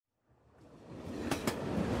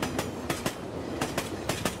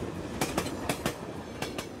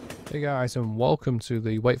Hey guys, and welcome to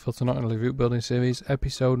the Wakefield to Knottingley route building series,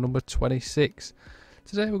 episode number 26.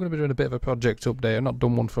 Today we're going to be doing a bit of a project update. I've not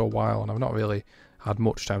done one for a while and I've not really had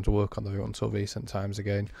much time to work on the route until recent times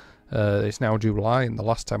again. It's now July and the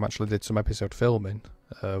last time I actually did some episode filming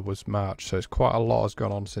was March, so it's quite a lot has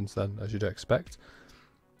gone on since then, as you'd expect.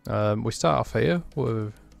 We start off here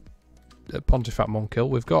with Pontefract Monk.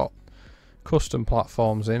 We've got custom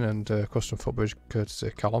platforms in and custom footbridge courtesy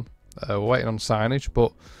of Callum. We're waiting on signage,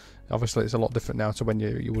 but obviously it's a lot different now to when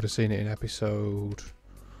you would have seen it in episode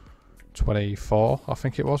 24, I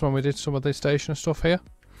think it was, when we did some of the station stuff here.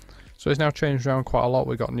 So it's now changed around quite a lot.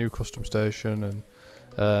 We got a new custom station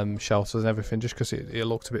and shelters and everything, just because it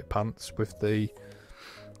looked a bit pants with the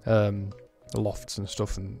lofts and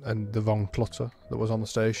stuff and the wrong clutter that was on the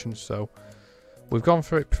station. So we've gone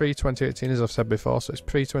for it pre-2018, as I've said before, so it's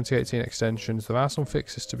pre-2018 extensions. There are some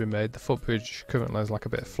fixes to be made. The footbridge currently has like a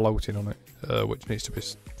bit of floating on it, which needs to be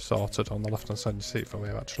sorted on the left-hand side of the seat from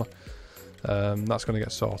here, actually. That's going to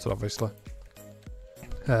get sorted, obviously.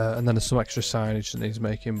 And then there's some extra signage that needs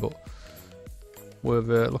making, but we're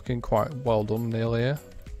looking quite well done nearly here.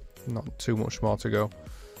 Not too much more to go.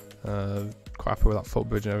 Quite happy with that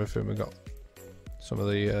footbridge and everything. We've got some of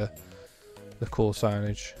the cool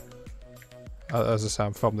signage. As I say,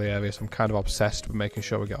 I'm from the area, so I'm kind of obsessed with making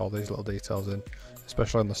sure we get all these little details in,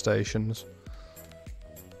 especially on the stations.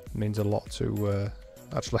 It means a lot to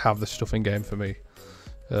actually have this stuff in game for me.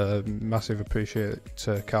 Massive appreciate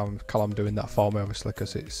Callum doing that for me, obviously,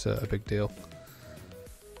 because it's a big deal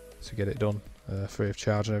to get it done free of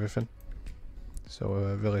charge and everything. So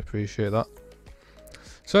I really appreciate that.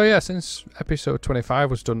 So yeah, since episode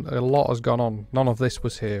 25 was done, a lot has gone on. None of this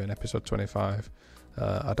was here in episode 25.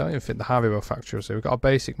 I don't even think the Haribo factory was here. We've got a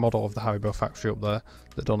basic model of the Haribo factory up there,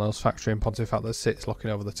 the Dunnell's factory in Pontefract that sits looking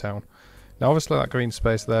over the town. Now obviously that green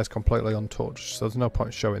space there is completely untouched, so there's no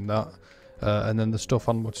point showing that. And then the stuff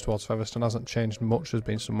onwards towards Featherstone hasn't changed much. There's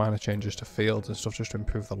been some minor changes to fields and stuff just to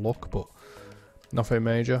improve the look, but nothing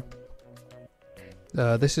major.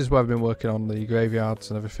 This is where I've been working on the graveyards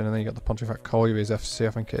and everything, and then you got the Pontefract Collieries FC,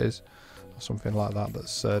 I think it is, or something like that,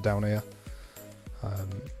 that's down here.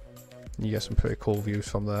 You get some pretty cool views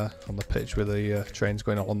from there, on the pitch with the trains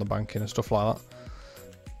going along the banking and stuff like that.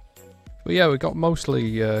 But yeah, we've got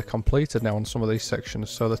mostly completed now on some of these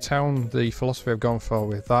sections. So the town, the philosophy I've gone for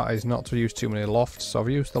with that is not to use too many lofts. So I've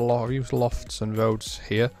used lofts and roads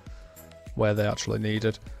here, where they actually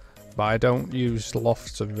needed. But I don't use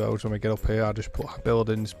lofts and roads when we get up here. I just put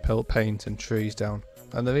buildings, paint and trees down.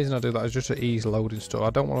 And the reason I do that is just to ease loading store. I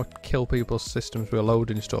don't want to kill people's systems with a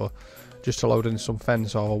loading store just to load in some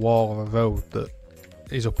fence or a wall or a road that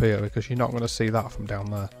is up here, because you're not going to see that from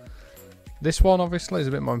down there. This one obviously is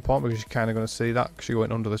a bit more important because you're kind of going to see that because you're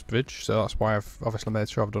going under this bridge, so that's why I've obviously made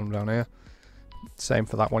sure I've done them down here. Same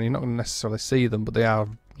for that one. You're not going to necessarily see them, but they are,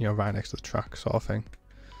 you know, right next to the track sort of thing.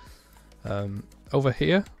 Over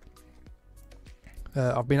here,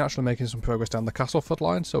 I've been actually making some progress down the Castleford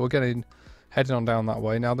line, so we're heading on down that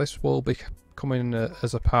way. Now this will be coming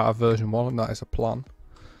as a part of version 1, and that is a plan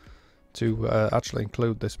to actually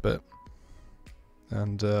include this bit.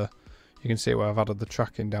 And you can see where I've added the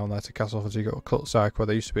tracking down there to Castleford. So you got a cut cycle where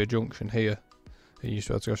there used to be a junction here. You used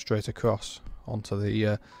to be able to go straight across onto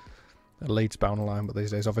the Leeds bound line, but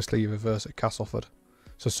these days obviously you reverse at Castleford.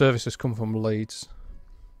 So services come from Leeds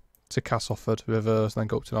to Castleford, reverse, then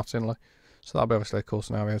go up to Knottingley. So that'll be obviously a cool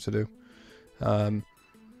scenario to do.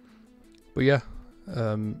 But yeah,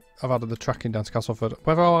 I've added the tracking down to Castleford.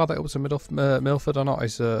 Whether I'll add it up to Milford or not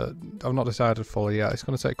is I've not decided fully yet. It's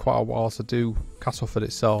going to take quite a while to do Castleford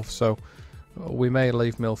itself, so we may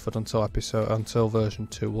leave Milford until version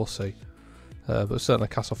 2. We'll see. But certainly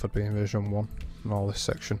Castleford being version 1 and all this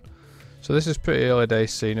section. So this is pretty early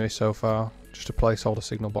days scenery so far. Just a placeholder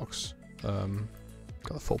signal box.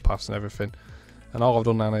 Got the footpaths and everything. And all I've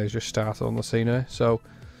done now is just started on the scenery. So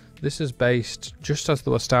this is based just as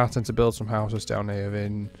they were starting to build some houses down here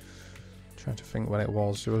in, trying to think when it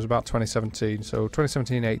was about 2017, so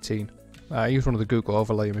 2017-18. I used one of the Google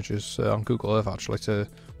overlay images on Google Earth actually to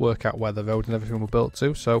work out where the road and everything were built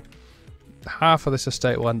to. So half of this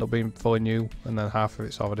estate will end up being fully new, and then half of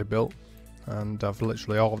it's already built. And I've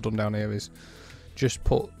literally, all I've done down here is just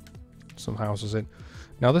put some houses in.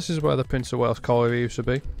 Now this is where the Prince of Wales Colliery used to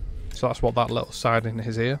be. So that's what that little siding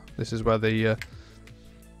is here. This is where the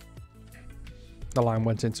line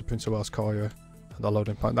went into Prince of Wales Colliery, the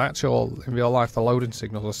loading point. Actually, in real life, the loading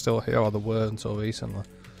signals are still here, or they were until recently.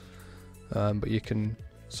 But you can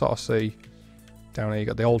sort of see down here, you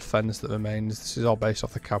got the old fence that remains. This is all based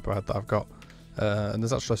off the cab ride that I've got. And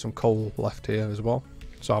there's actually some coal left here as well,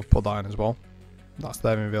 so I've put that in as well. That's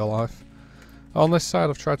there in real life. On this side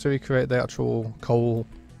I've tried to recreate the actual coal.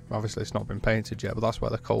 Obviously it's not been painted yet, but that's where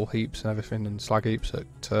the coal heaps and everything and slag heaps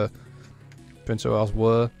at Prince of Wales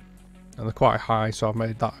were. And they're quite high, so I've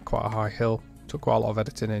made that quite a high hill. Took quite a lot of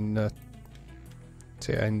editing in the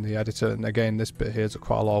editor, and again this bit here took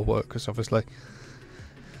quite a lot of work because obviously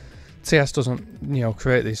TS doesn't, you know,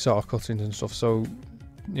 create these sort of cuttings and stuff, so,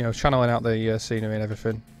 you know, channeling out the scenery and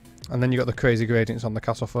everything. And then you've got the crazy gradients on the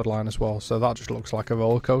Castleford line as well, so that just looks like a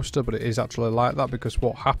roller coaster, but it is actually like that because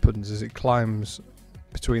what happens is it climbs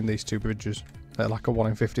between these two bridges at like a 1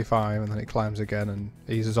 in 55, and then it climbs again and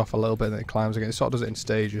eases off a little bit and then it climbs again. It sort of does it in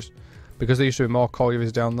stages because there used to be more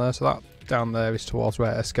collieries down there, so that down there is towards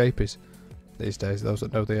where Escape is these days, those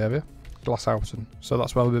that know the area. Glasshousen, so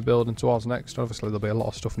that's where we'll be building towards next. Obviously there'll be a lot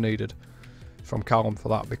of stuff needed from Callum for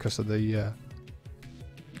that because of the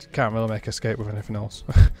can't really make Escape with anything else.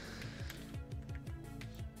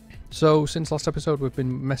 So since last episode we've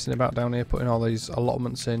been messing about down here, putting all these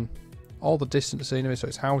allotments in, all the distant scenery, so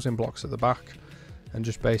it's housing blocks at the back and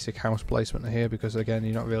just basic house placement here because again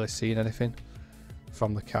you're not really seeing anything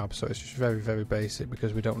from the cab, so it's just very, very basic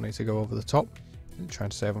because we don't need to go over the top. I'm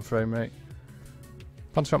trying to save on frame rate.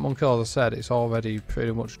 Pontefract Monk, as I said, it's already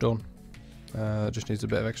pretty much done. Just needs a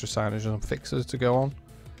bit of extra signage and fixers to go on,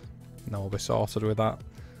 and then we'll be sorted with that.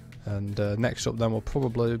 And next up then will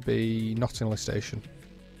probably be Knottingley Station.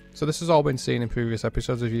 So this has all been seen in previous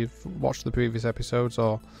episodes. If you've watched the previous episodes,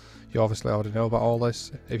 or you obviously already know about all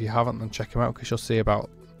this. If you haven't, then check them out because you'll see about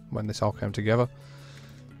when this all came together.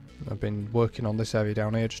 I've been working on this area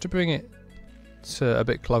down here just to bring it to a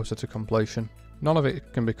bit closer to completion. None of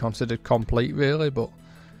it can be considered complete really, but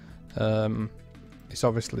it's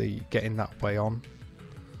obviously getting that way on.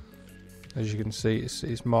 As you can see,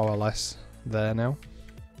 it's more or less there now.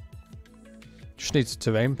 Just needs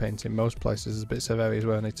terrain paint in most places. There's bits of areas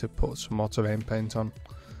where I need to put some more terrain paint on.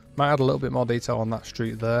 Might add a little bit more detail on that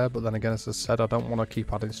street there, but then again, as I said, I don't want to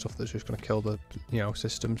keep adding stuff that's just going to kill the, you know,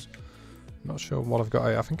 systems. Not sure what I've got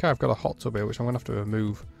here. I think I've got a hot tub here, which I'm going to have to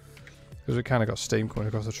remove because we kind of got steam coming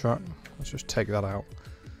across the track. Let's just take that out.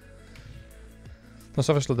 That's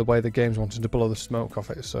obviously the way the game's wanting to blow the smoke off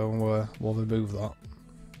it, so we'll remove that.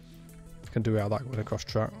 Can do without that going across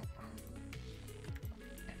track.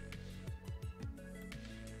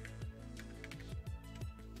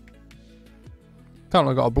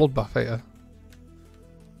 Apparently I've got a bloodbath here.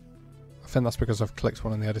 I think that's because I've clicked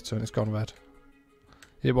one in the editor and it's gone red.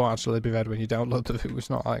 It won't actually be red when you download the route. It's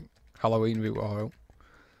not like Halloween route oil.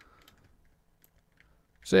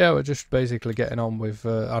 So yeah, we're just basically getting on with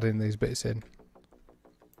adding these bits in,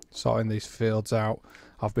 sorting these fields out.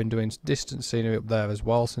 I've been doing distant scenery up there as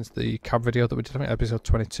well since the cab video that we did. I think episode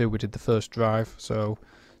 22 we did the first drive, so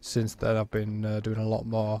since then I've been doing a lot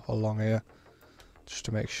more along here just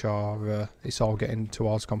to make sure it's all getting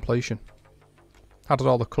towards completion. Added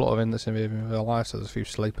all the clutter in that's in real life, so there's a few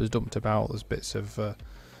sleepers dumped about, there's bits of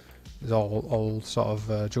there's all old sort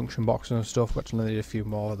of junction boxes and stuff, which I need a few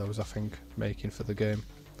more of those I think making for the game,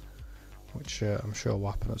 which I'm sure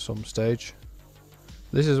will happen at some stage.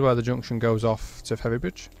 This is where the junction goes off to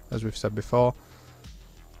Ferrybridge, as we've said before,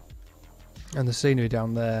 and the scenery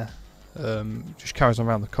down there just carries on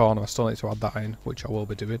around the corner. I still need to add that in, which I will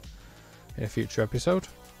be doing in a future episode.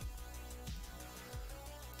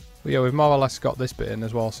 But yeah, we've more or less got this bit in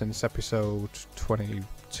as well since episode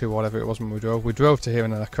 22, whatever it was when we drove. We drove to here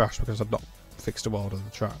and then I crashed because I'd not fixed a weld of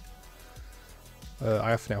the track.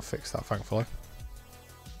 I have now fixed that, thankfully.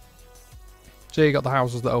 So you got the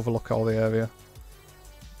houses that overlook all the area.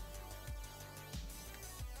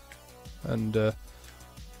 And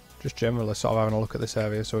just generally sort of having a look at this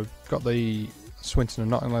area. So we've got the Swinton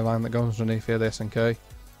and Knottingley line that goes underneath here, the S&K.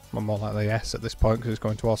 Well, more like the S at this point because it's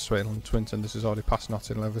going towards Swinton and Swinton. This is already past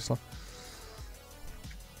Knottingley, obviously.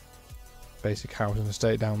 Basic housing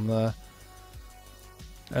estate down there.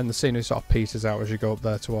 And the scenery sort of peters out as you go up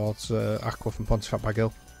there towards Aqua from Pontefract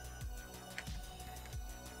Baghill.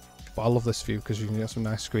 But I love this view because you can get some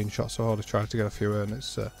nice screenshots. So I already tried to get a few and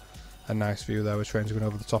it's a nice view there with trains going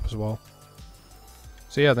over the top as well.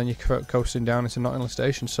 So yeah, then you're coasting down into Knottingley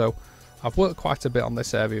Station. So I've worked quite a bit on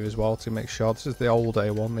this area as well to make sure. This is the old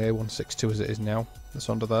A1, the A162 as it is now, that's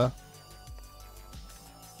under there.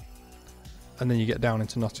 And then you get down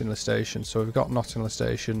into Knottingley Station. So we've got Knottingley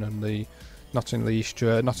Station and the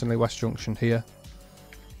Knottingley West Junction here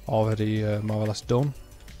already more or less done.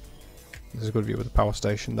 There's a good view of the power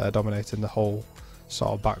station there dominating the whole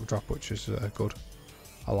sort of backdrop, which is good.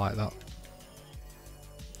 I like that.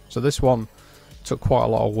 So this one took quite a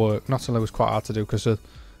lot of work. Knottingley was quite hard to do because of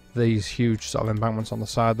these huge sort of embankments on the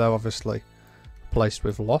side there, obviously placed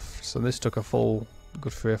with lofts, and this took a full a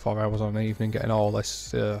good 3 or 4 hours on an evening getting all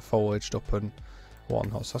this foliaged up and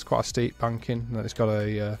whatnot. So that's quite a steep banking, and then it's got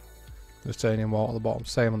a retaining wall at the bottom,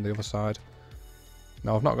 same on the other side.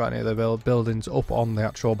 Now I've not got any of the buildings up on the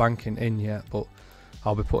actual banking in yet, but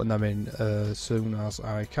I'll be putting them in as soon as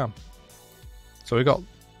I can. So we've got a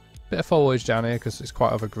bit of foliage down here because it's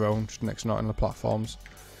quite overgrown just next to Knottingley platforms.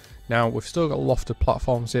 Now we've still got lofted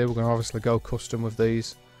platforms here. We're going to obviously go custom with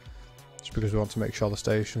these, just because we want to make sure the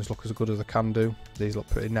stations look as good as they can do. These look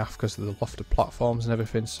pretty naff because of the lofted platforms and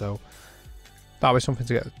everything, so that'll be something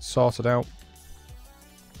to get sorted out.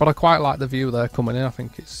 But I quite like the view there coming in. I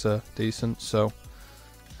think it's decent, so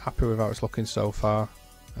happy with how it's looking so far.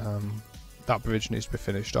 That bridge needs to be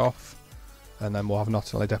finished off, and then we'll have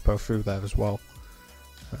Knottingley depot through there as well.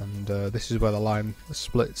 And this is where the line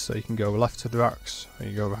splits, so you can go left to Drax, and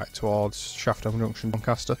you go right towards Shafton Junction,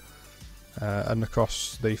 Doncaster, and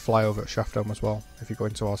across the flyover at Shafton as well, if you're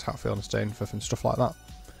going towards Hatfield and Stainforth and stuff like that.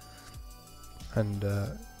 And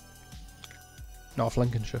North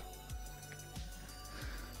Lincolnshire.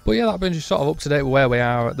 But yeah, that brings you sort of up to date with where we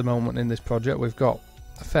are at the moment in this project. We've got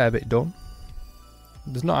a fair bit done.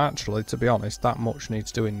 There's not actually, to be honest, that much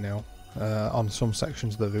needs doing now on some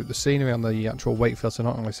sections of the route. The scenery on the actual Wakefield to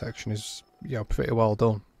Knottingley section is, you know, pretty well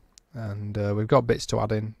done, and we've got bits to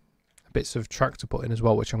add in, bits of track to put in as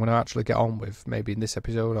well, which I'm going to actually get on with maybe in this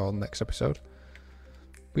episode or next episode.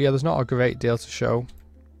 But yeah, there's not a great deal to show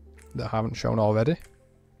that I haven't shown already,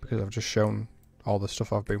 because I've just shown all the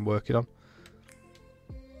stuff I've been working on.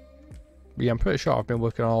 But yeah, I'm pretty sure I've been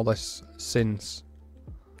working on all this since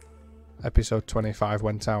episode 25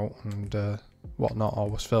 went out and whatnot, or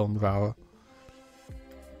was filmed rather.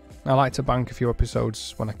 I like to bank a few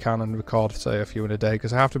episodes when I can and record, say, a few in a day,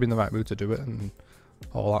 because I have to be in the right mood to do it and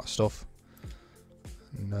all that stuff,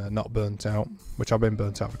 and not burnt out, which I've been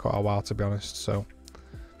burnt out for quite a while, to be honest, so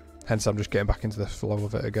hence I'm just getting back into the flow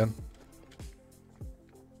of it again.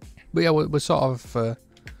 But yeah, we're sort of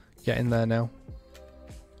getting there now.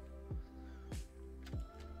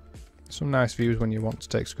 Some nice views when you want to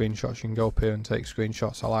take screenshots. You can go up here and take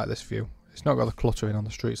screenshots. I like this view. It's not got the cluttering on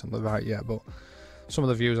the streets on the right yet, but some of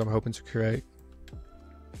the views I'm hoping to create,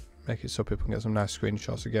 make it so people can get some nice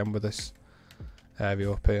screenshots again with this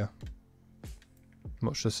area up here.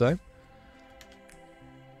 Much the same.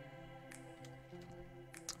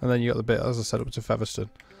 And then you got the bit, as I said, up to Featherstone.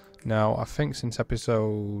 Now, I think since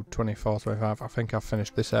episode 24, 25, I think I've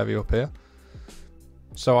finished this area up here.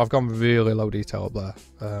 So I've gone really low detail up there.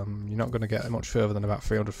 You're not going to get much further than about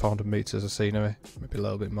 300, 400 metres of scenery, maybe a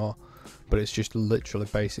little bit more. But it's just literally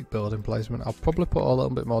basic building placement. I'll probably put a little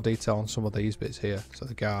bit more detail on some of these bits here, so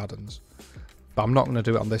the gardens. But I'm not going to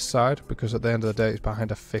do it on this side, because at the end of the day it's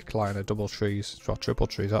behind a thick line of double trees, or triple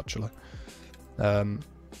trees actually. And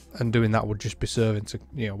doing that would just be serving to,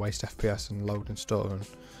 you know, waste FPS and load and store and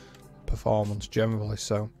performance generally.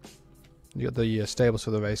 So you got the stables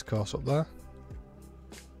for the race course up there.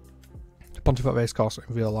 The Pontefract race course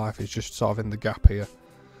in real life is just sort of in the gap here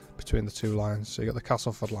between the two lines. So you got the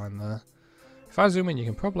Castleford line there. If I zoom in, you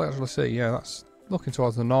can probably actually see, yeah, that's looking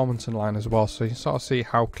towards the Normanton line as well, so you can sort of see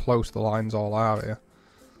how close the lines all are here.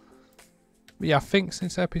 But yeah, I think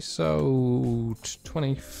since episode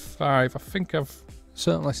 25, I think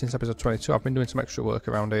certainly since episode 22, I've been doing some extra work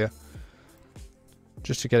around here,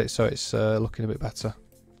 just to get it so it's looking a bit better.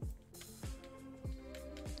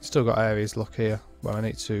 Still got areas, look here, where I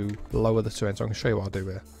need to lower the terrain, so I can show you what I do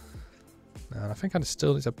here. And I think I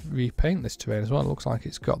still need to repaint this terrain as well. It looks like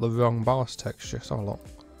it's got the wrong ballast texture. Let's have a look.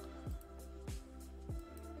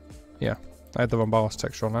 Yeah, I had the wrong ballast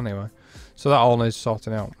texture on anyway. So that all needs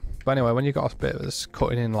sorting out. But anyway, when you've got a bit that's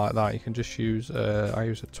cutting in like that, you can just use, I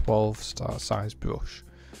use a 12 size brush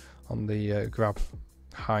on the grab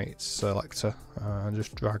height selector, and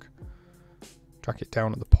just drag it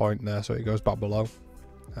down at the point there so it goes back below.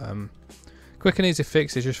 Quick and easy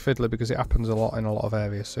fix is just fiddly because it happens a lot in a lot of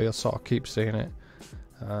areas, so you'll sort of keep seeing it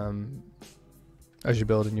as you're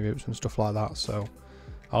building your routes and stuff like that. So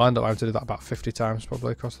I'll end up having to do that about 50 times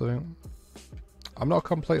probably across the route. I'm not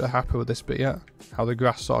completely happy with this bit yet, how the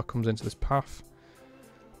grass sort of comes into this path,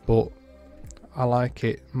 but I like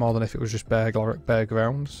it more than if it was just bare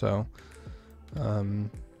ground, so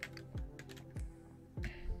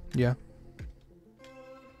yeah.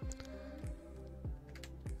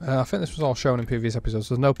 I think this was all shown in previous episodes,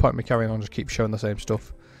 so there's no point in me carrying on, just keep showing the same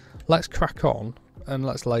stuff. Let's crack on and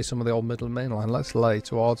let's lay some of the old Midland Main Line. Let's lay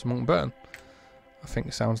towards Monk Bretton. I think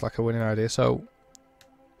it sounds like a winning idea, so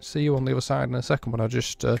see you on the other side in a second when I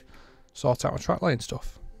just sort out my track laying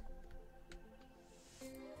stuff.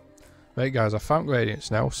 Right guys, I found gradients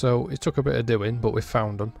now, so it took a bit of doing, but we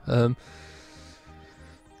found them.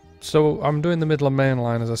 So I'm doing the Midland Main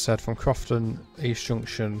Line, as I said, from Crofton East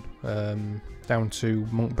Junction down to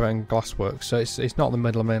Monk Bretton Glassworks. So it's not the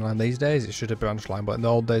Midland Main Line these days, it's just a branch line, but in the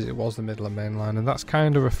old days it was the Midland Main Line, and that's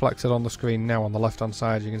kind of reflected on the screen now. On the left hand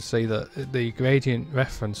side you can see that the gradient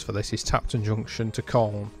reference for this is Tapton Junction to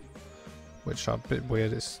Colne, which is a bit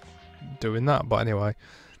weird it's doing that, but anyway,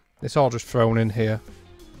 it's all just thrown in here.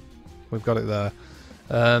 We've got it there.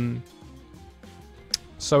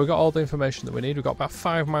 So we got all the information that we need. We've got about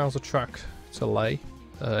 5 miles of track to lay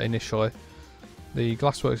initially. The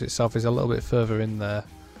glassworks itself is a little bit further in there,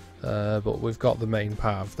 but we've got the main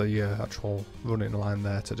part of the actual running line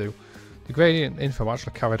there to do. The gradient info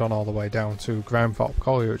actually carried on all the way down to Grimethorpe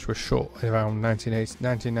Colliery, which was shut around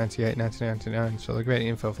 1998, 1999, so the gradient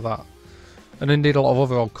info for that. And indeed a lot of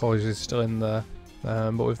other old collieries is still in there,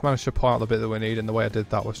 but we've managed to pull out the bit that we need, and the way I did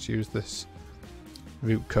that was to use this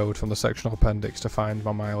route code from the sectional appendix to find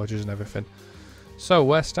my mileages and everything. So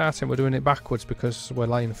we're doing it backwards because we're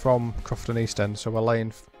laying from Crofton East End, so we're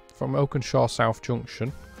laying from Oakenshaw South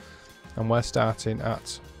Junction, and we're starting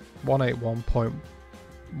at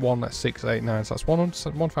 181.1689, so that's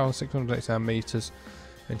 1,689 metres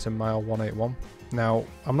into mile 181. Now,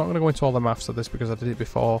 I'm not going to go into all the maths of this because I did it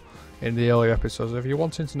before in the earlier episodes. If you're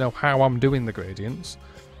wanting to know how I'm doing the gradients,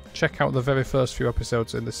 check out the very first few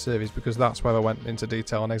episodes in this series, because that's where I went into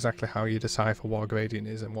detail on exactly how you decipher what a gradient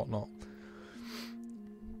is and whatnot.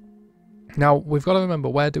 Now, we've got to remember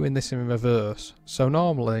we're doing this in reverse. So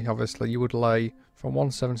normally, obviously, you would lay from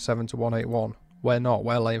 177 to 181. We're not.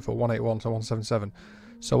 We're laying from 181 to 177.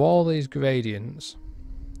 So all these gradients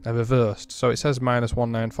are reversed. So it says minus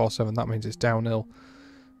 1947. That means it's downhill.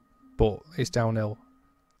 But it's downhill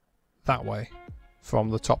that way.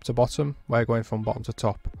 From the top to bottom. We're going from bottom to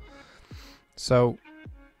top. So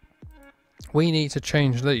we need to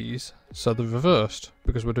change these so they're reversed,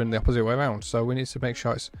 because we're doing the opposite way around. So we need to make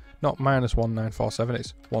sure it's not minus 1947,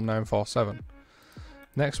 it's 1947.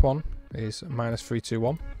 Next one is minus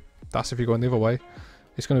 321. That's if you're going the other way.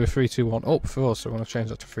 It's going to be 321 up for us, so we're going to change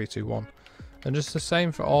that to 321. And just the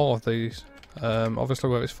same for all of these. Obviously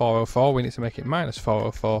where it's 404, we need to make it minus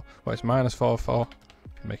 404. Where it's minus 404,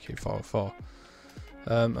 make it 404.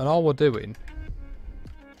 And all we're doing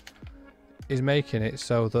is making it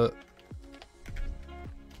so that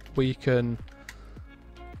we can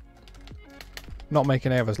not make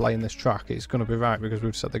any errors laying this track. It's going to be right because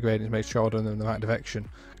we've set the gradients, made sure we're doing them in the right direction.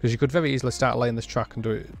 Because you could very easily start laying this track and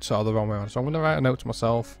do it sort of the wrong way around. So I'm going to write a note to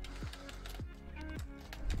myself.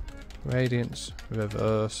 Gradients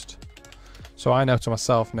reversed. So I know to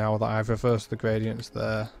myself now that I've reversed the gradients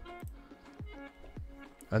there.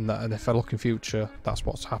 And if I look in future, that's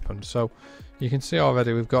what's happened. So you can see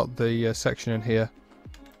already we've got the section in here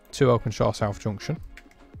to Oakenshaw South Junction.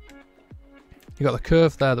 You've got the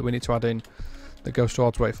curve there that we need to add in that goes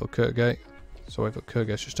towards Wakefield Kirkgate. So Wakefield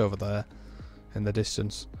Kirkgate's just over there in the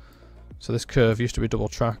distance. So this curve used to be double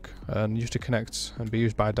track and used to connect and be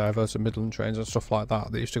used by diverted Midland trains and stuff like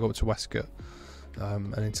that. They used to go up to Westgate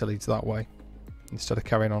and into Leeds that way instead of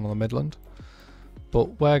carrying on the Midland.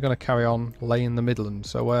 But we're going to carry on laying the Midland.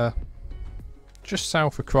 So we're just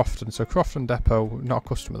south of Crofton. So Crofton Depot, not a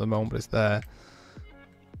customer at the moment, but it's there.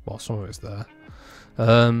 Well, some of it's there.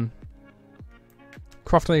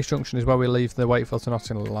 Crofton East Junction is where we leave the Wakefield to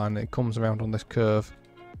Knottingley line. It comes around on this curve,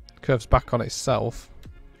 curves back on itself,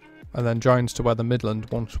 and then joins to where the Midland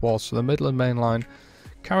once was. So the Midland main line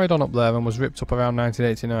carried on up there and was ripped up around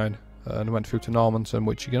 1989 and went through to Normanton,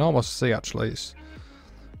 which you can almost see actually. It's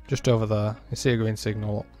just over there. You see a green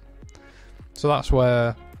signal. So that's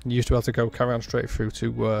where you used to be able to go carry on straight through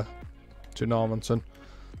to Normanton,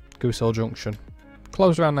 Goose Hill Junction.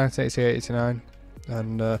 Closed around 1988-89,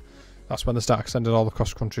 and that's when they started sending all the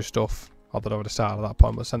cross-country stuff. Or they'd already started at that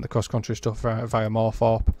point, but sent the cross-country stuff via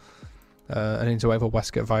Moorthorpe and into Wakefield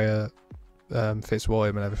Westgate via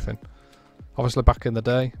Fitzwilliam and everything. Obviously, back in the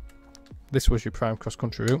day, this was your prime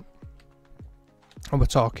cross-country route. And we're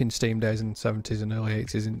talking steam days in the 70s and early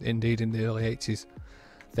 80s. Indeed, in the early 80s,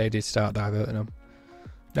 they did start diverting them.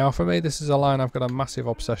 Now, for me, this is a line I've got a massive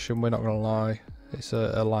obsession. We're not going to lie. It's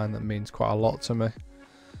a line that means quite a lot to me.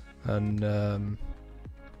 And I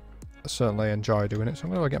certainly enjoy doing it, so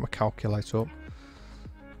I'm going to get my calculator up.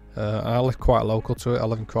 I live quite local to it. I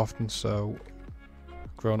live in Crofton, so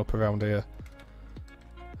grown up around here,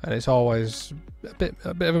 and it's always a bit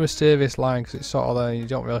of a mysterious line because it's sort of there. You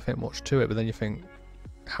don't really think much to it, but then you think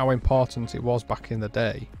how important it was back in the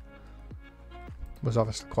day was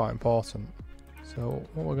obviously quite important. So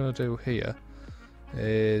what we're going to do here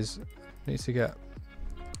is need to get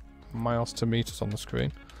miles to meters on the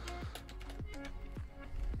screen.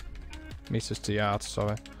 Meters to yards,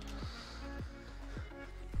 sorry.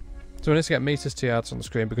 So we need to get meters to yards on the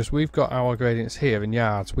screen because we've got our gradients here in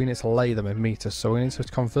yards. We need to lay them in meters, so we need to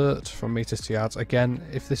convert from meters to yards. Again,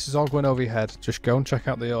 if this is all going over your head, just go and check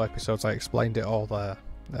out the old episodes. I explained it all there.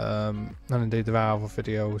 And indeed there are other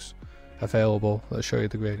videos available that show you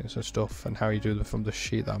the gradients and stuff and how you do them from the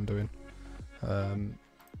sheet that I'm doing.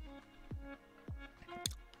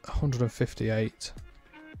 158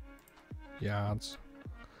 yards.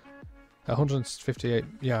 158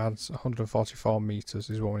 yards, 144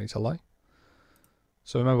 meters is what we need to lay.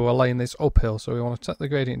 So remember, we're laying this uphill, so we want to set the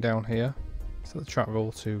gradient down here, set the track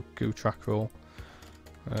rule to goo track rule,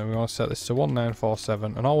 and we want to set this to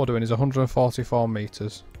 1947, and all we're doing is 144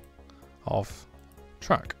 meters of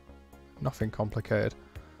track. Nothing complicated,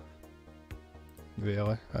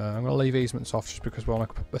 really. I'm going to leave easements off just because we want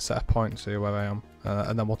to set a point to where I am,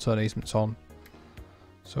 and then we'll turn easements on.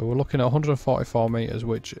 So we're looking at 144 meters,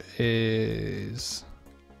 which is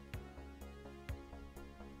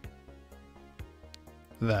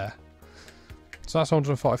there. So that's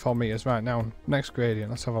 144 meters. Right, now next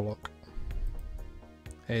gradient, let's have a look.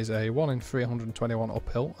 Is a 1 in 321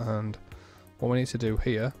 uphill, and what we need to do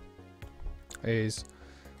here is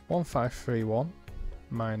 1531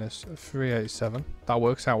 minus 387. That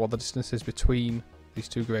works out what the distance is between these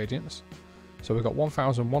two gradients. So we've got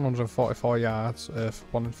 1,144 yards of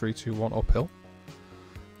 1 in 321 uphill,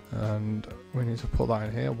 and we need to put that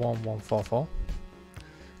in here. 1144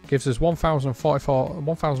 gives us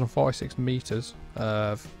 1,046 meters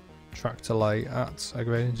of track to lay at a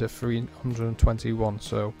gradient of 321.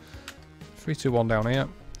 So 321 down here.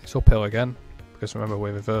 It's uphill again because remember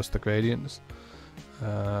we reversed the gradients.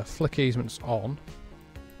 Flick easements on,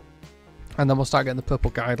 and then we'll start getting the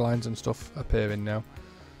purple guidelines and stuff appearing now,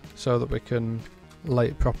 so that we can lay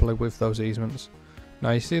it properly with those easements. Now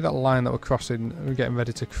you see that line that we're crossing, we're getting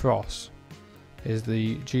ready to cross, is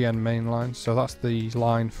the GN main line. So that's the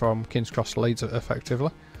line from King's Cross to Leeds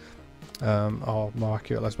effectively, or more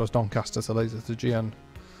accurately I suppose Doncaster to Leeds. It's the GN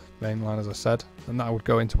main line, as I said, and that would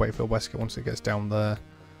go into Wakefield Westgate once it gets down there.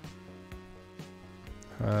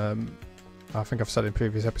 I think I've said in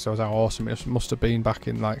previous episodes how awesome it must have been back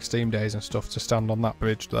in like Steam days and stuff to stand on that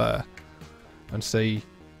bridge there and see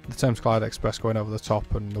the Thames Clyde Express going over the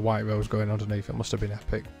top and the White Rose going underneath. It must have been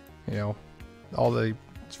epic, you know, all the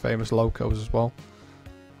famous locos as well.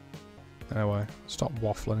 Anyway, stop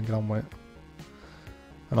waffling and get on with it.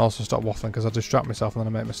 And also stop waffling because I distract myself and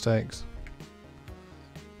then I make mistakes.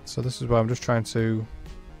 So this is where I'm just trying to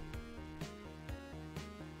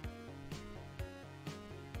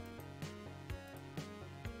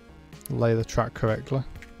lay the track correctly.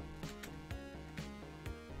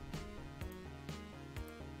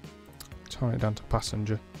 Turn it down to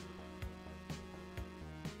passenger.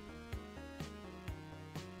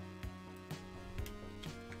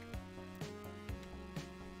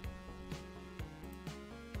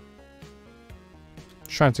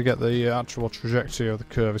 Trying to get the actual trajectory of the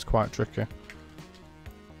curve is quite tricky.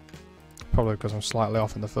 Probably because I'm slightly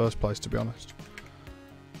off in the first place, to be honest.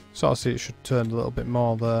 So I see it should turn a little bit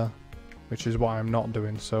more there, which is what I'm not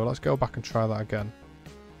doing. So let's go back and try that again.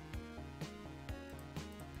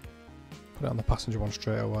 Put it on the passenger one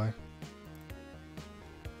straight away.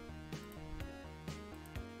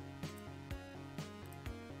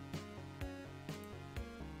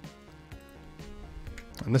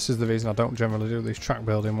 And this is the reason I don't generally do these track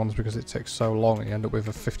building ones, because it takes so long and you end up with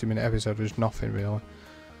a 50-minute episode which is nothing really.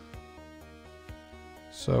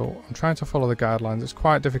 So I'm trying to follow the guidelines. It's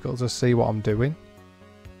quite difficult to see what I'm doing,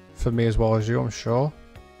 for me as well as you, I'm sure.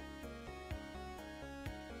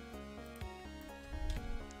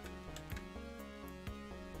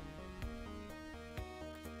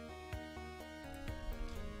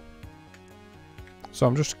 So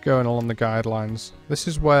I'm just going along the guidelines. This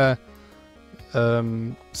is where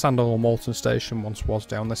Sandal Moulton Station once was,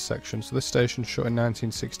 down this section. So this station shut in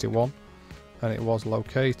 1961 and it was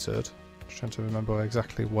located, just trying to remember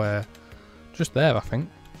exactly where, just there I think.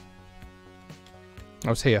 I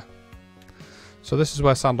was here. So this is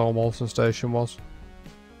where Sandal Moulton Station was.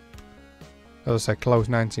 As I said, closed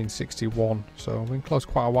 1961, so we've been closed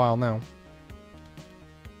quite a while now.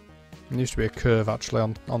 There used to be a curve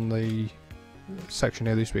actually on the section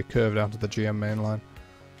here. There used to be a curve down to the GM main line.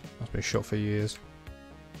 That's been shut for years.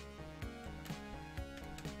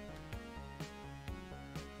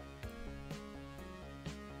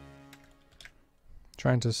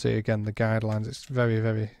 Trying to see again the guidelines. It's very,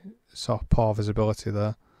 very sort of poor visibility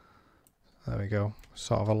there. There we go.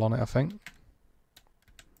 Sort of along it, I think.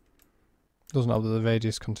 Doesn't help that the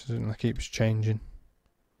radius consistently keeps changing.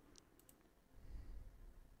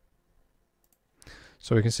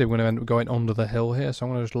 So we can see we're going to end up going under the hill here. So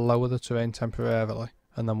I'm going to just lower the terrain temporarily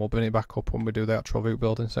and then we'll bring it back up when we do the actual route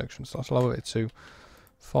building section. So let's lower it to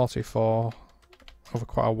 44 over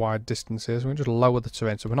quite a wide distance here. So we can just lower the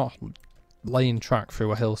terrain so we're not laying track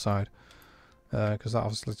through a hillside, because that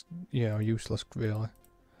was, you know, useless really.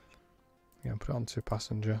 Yeah, put it on to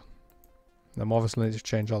passenger. Then we'll obviously need to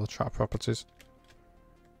change all the track properties.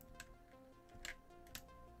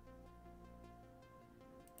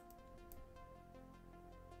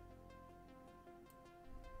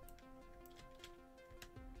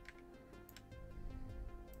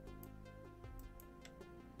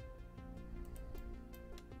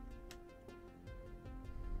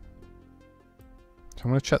 So I'm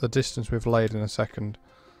going to check the distance we've laid in a second.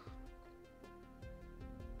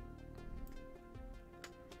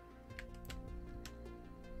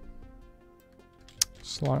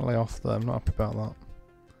 Slightly off there, I'm not happy about that.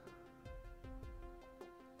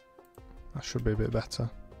 That should be a bit better.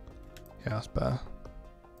 Yeah, that's better.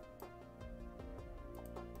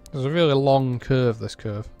 There's a really long curve, this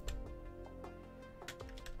curve.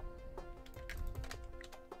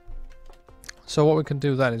 So what we can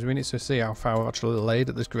do then is we need to see how far we've actually laid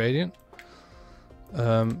at this gradient.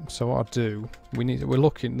 So what I'll do, we're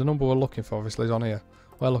looking, the number we're looking for obviously is on here.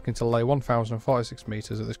 We're looking to lay 1,046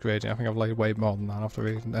 metres at this gradient. I think I've laid way more than that. I'll have to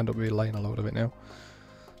end up relaying a load of it now.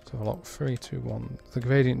 So I'll look 3, 2, 1. The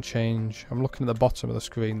gradient change. I'm looking at the bottom of the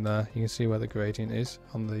screen there. You can see where the gradient is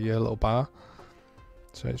on the little bar.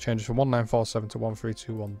 So it changes from 1947 to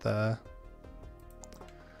 1321 there.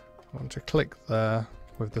 I want to click there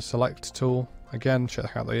with the select tool. Again,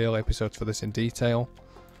 check out the early episodes for this in detail.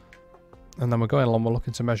 And then we're going along, we're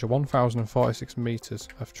looking to measure 1,046 metres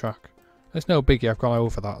of track. It's no biggie, I've gone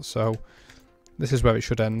over that, so this is where it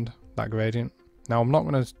should end, that gradient. Now I'm not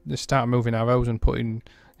going to start moving arrows and putting,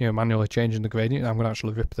 you know, manually changing the gradient. I'm going to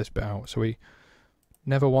actually rip this bit out. So we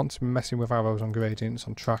never want to be messing with arrows on gradients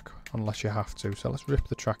on track unless you have to. So let's rip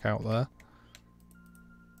the track out there.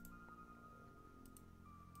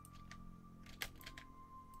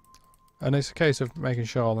 And it's a case of making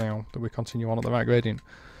sure now that we continue on at the right gradient.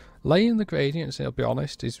 Laying the gradients, I'll be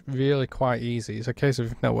honest, is really quite easy. It's a case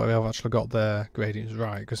of no where they've actually got their gradients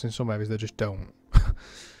right, because in some areas they just don't.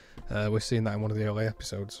 We've seen that in one of the early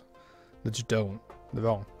episodes. They just don't. They're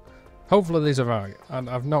wrong. Hopefully these are right, and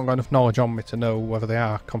I've not got enough knowledge on me to know whether they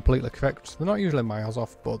are completely correct. They're not usually miles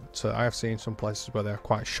off, but I have seen some places where they're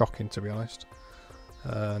quite shocking, to be honest.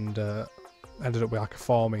 And ended up with like a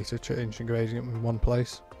 4 metre change in gradient in one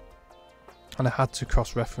place. And I had to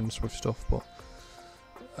cross-reference with stuff, but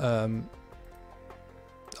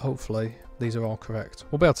hopefully these are all correct.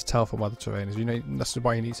 We'll be able to tell from where the terrain is. That's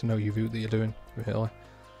why you need to know your route that you're doing, really.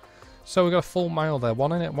 So we've got a full mile there,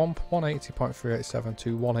 180.387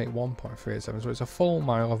 to 181.387. So it's a full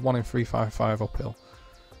mile of 1 in 355 uphill.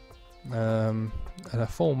 And a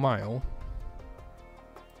full mile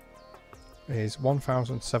is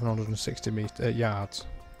 1,760 yards.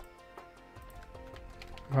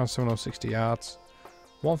 1,760 yards.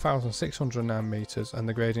 1,609 metres, and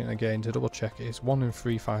the gradient again to double check is 1 in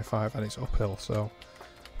 355 and it's uphill, so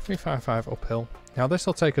 355 uphill. Now this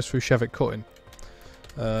will take us through Cheviot Cutting,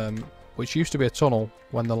 which used to be a tunnel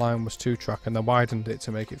when the line was 2 track, and they widened it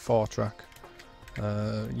to make it 4 track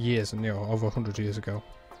years and over 100 years ago,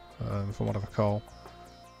 from what I recall.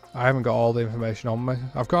 I haven't got all the information on me.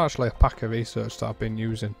 I've got actually a pack of research that I've been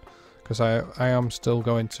using, because I am still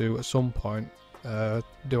going to at some point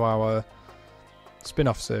do our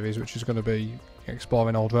spin-off series, which is going to be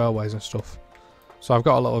exploring old railways and stuff. So I've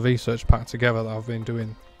got a little research pack together that I've been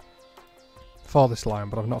doing for this line,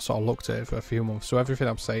 but I've not sort of looked at it for a few months, so everything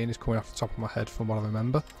I'm saying is coming off the top of my head from what I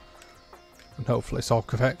remember, and hopefully it's all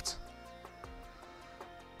correct.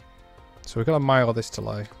 So we've got a mile of this to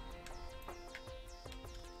lay.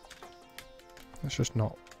 Let's just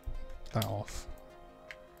knock that off,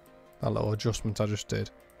 that little adjustment I just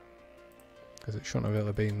did, because it shouldn't have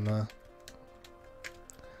really been there.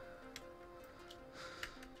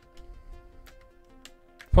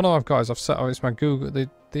 What I've got is I've set, it's my Google, the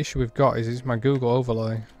issue we've got is it's my Google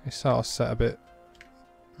overlay. It's sort of set a bit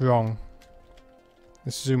wrong.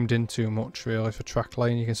 It's zoomed in too much really for track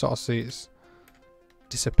laying. You can sort of see it's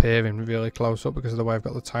disappearing really close up because of the way I've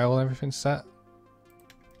got the tile and everything set.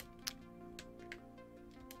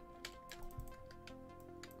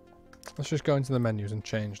 Let's just go into the menus and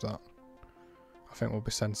change that. I think we'll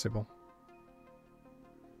be sensible.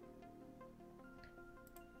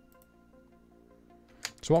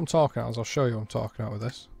 So what I'm talking about is, I'll show you what I'm talking about with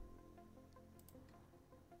this.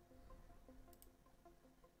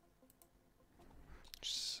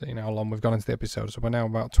 Just seeing how long we've gone into the episode. So we're now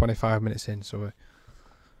about 25 minutes in, so we're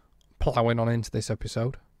ploughing on into this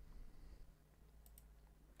episode.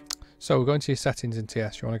 So we're going to your settings in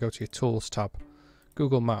TS. You want to go to your tools tab,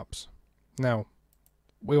 Google Maps. Now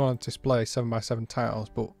we want to display 7x7 titles,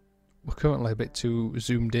 but we're currently a bit too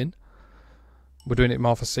zoomed in. We're doing it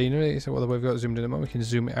more for scenery, so whether we've got zoomed in a moment, we can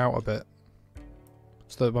zoom it out a bit.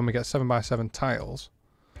 So that when we get 7x7 titles,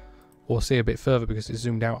 we'll see a bit further because it's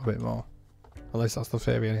zoomed out a bit more. At least that's the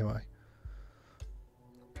theory anyway.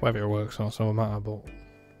 Whether it works or not, so it matter, but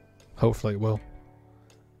hopefully it will.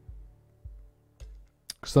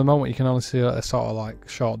 Because at the moment you can only see a sort of like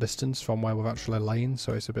short distance from where we've actually lain,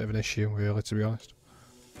 so it's a bit of an issue really, to be honest.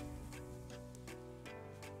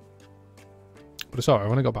 But it's alright,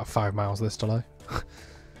 I've only got about 5 miles this delay.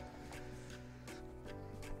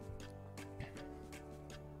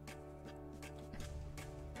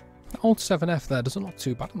 Old 7F there doesn't look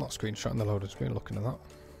too bad on that screenshot in the loaded screen looking at that.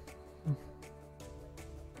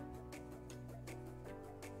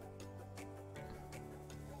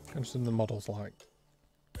 Just in the model's like,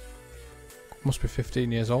 must be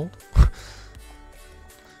 15 years old.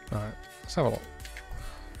 Right, let's have a look.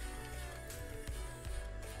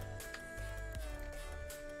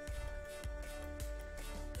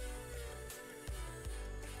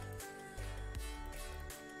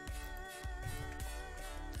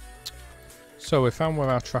 So we found where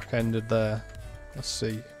our track ended there. Let's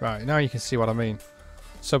see. Right, now you can see what I mean.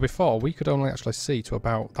 So before, we could only actually see to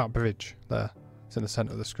about that bridge there. It's in the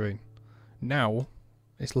centre of the screen. Now,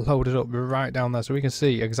 it's loaded up right down there, so we can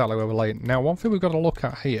see exactly where we're laying. Now, one thing we've got to look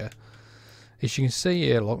at here is you can see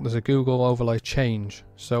here, look, there's a Google overlay change.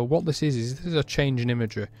 So what this is a change in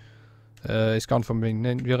imagery. It's gone from being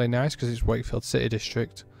really nice because it's Wakefield City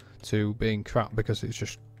District to being crap because it's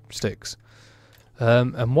just sticks.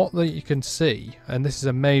 And what you can see, and this is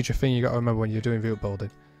a major thing you got to remember when you're doing view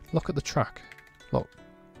building, look at the track. Look.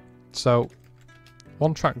 So,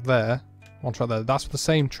 one track there, that's the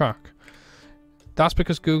same track. That's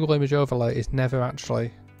because Google Image Overlay is never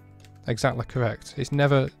actually exactly correct. It's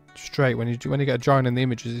never straight. When you get a join in the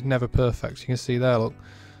images, it's never perfect. You can see there, look,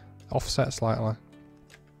 offset slightly.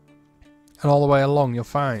 And all the way along you'll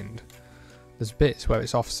find there's bits where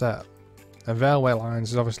it's offset. And railway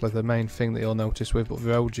lines is obviously the main thing that you'll notice with, but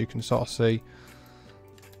roads you can sort of see,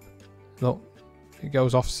 look, it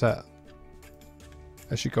goes offset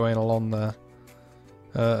as you're going along there.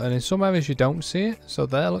 And in some areas you don't see it, so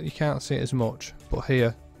there, look, you can't see it as much. But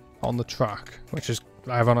here, on the track, which is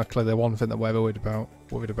ironically the one thing that we're worried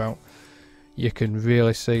about, you can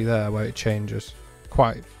really see there where it changes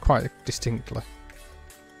quite distinctly.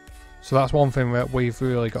 So that's one thing that we've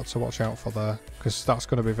really got to watch out for there, because that's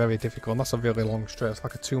going to be very difficult, and that's a really long straight. It's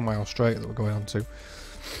like a 2-mile straight that we're going on to.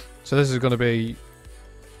 So this is going to be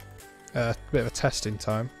a bit of a testing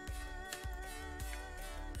time.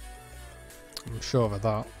 I'm sure of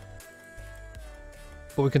that.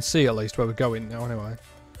 But we can see at least where we're going now anyway.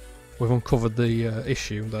 We've uncovered the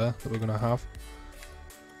issue there that we're going to have.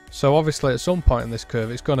 So obviously at some point in this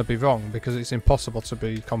curve it's going to be wrong, because it's impossible to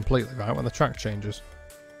be completely right when the track changes.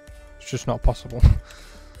 It's just not possible.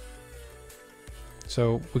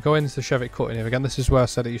 So we go into the Cheviot cutting here again. This is where I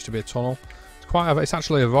said it used to be a tunnel. It's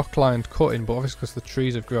actually a rock-lined cutting, but obviously because the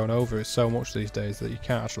trees have grown over it so much these days that you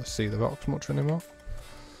can't actually see the rocks much anymore.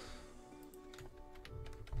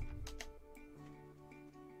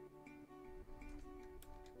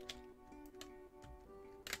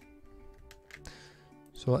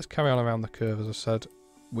 So let's carry on around the curve. As I said,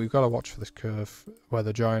 we've got to watch for this curve where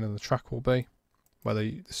the join and the track will be, where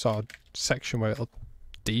the sort of section where it'll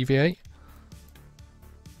deviate.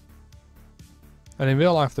 And in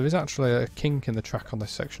real life there is actually a kink in the track on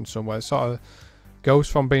this section somewhere. It sort of goes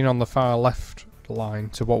from being on the far left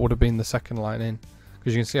line to what would have been the second line in.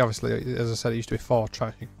 Because you can see obviously, as I said, it used to be 4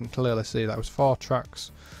 tracks. You can clearly see that it was 4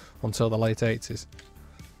 tracks until the late 80s.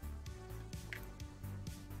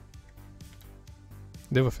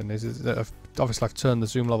 The other thing is that obviously I've turned the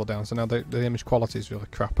zoom level down, so now the image quality is really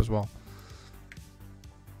crap as well.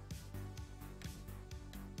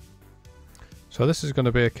 So this is going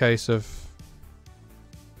to be a case of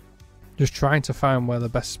just trying to find where the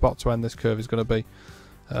best spot to end this curve is going to be.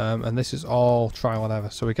 And this is all trial and error.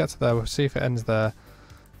 So we get to there, we'll see if it ends there.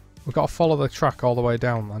 We've got to follow the track all the way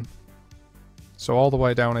down then. So all the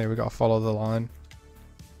way down here we've got to follow the line.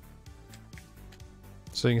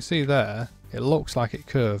 So you can see there, it looks like it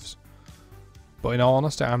curves. But in all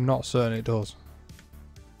honesty, I'm not certain it does.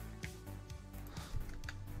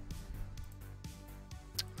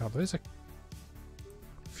 Now there is a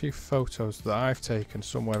few photos that I've taken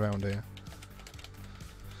somewhere around here.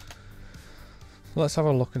 Let's have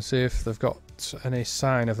a look and see if they've got any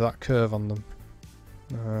sign of that curve on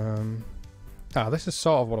them. This is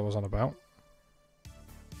sort of what I was on about.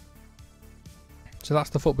 So that's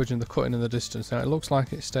the footbridge and the cutting in the distance. Now it looks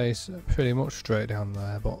like it stays pretty much straight down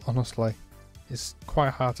there, but honestly it's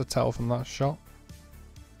quite hard to tell from that shot.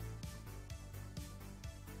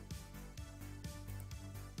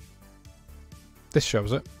 This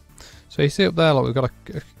shows it. So you see up there, look, we've got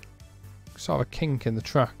a sort of a kink in the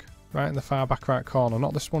track, right in the far back right corner.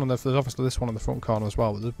 Not this one, there's obviously this one in the front corner as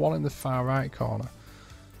well, but there's one in the far right corner,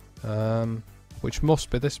 which must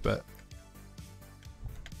be this bit.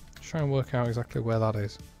 Try and work out exactly where that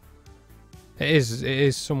is. It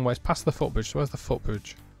is somewhere. It's past the footbridge. So where's the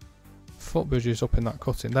footbridge? Footbridge is up in that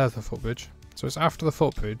cutting. There's the footbridge. So it's after the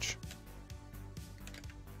footbridge.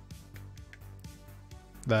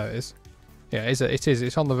 There it is. Yeah, it is.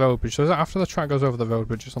 It's on the road bridge. So after the track goes over the road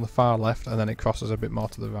bridge, it's on the far left, and then it crosses a bit more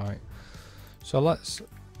to the right. So let's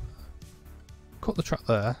cut the track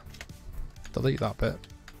there. Delete that bit.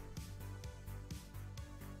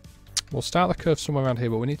 We'll start the curve somewhere around here,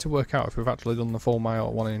 but we need to work out if we've actually done the full mile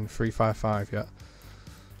at 1 in 355 yet.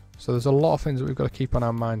 So there's a lot of things that we've got to keep on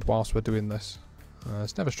our mind whilst we're doing this.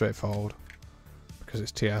 It's never straightforward, because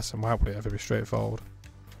it's TS, and why would it ever be straightforward?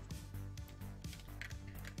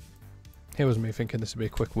 Here was me thinking this would be a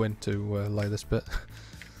quick win to lay this bit.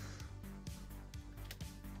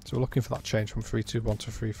 So we're looking for that change from 321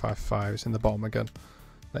 to 355. It's in the bottom again.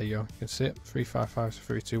 There you go, you can see it, 355 to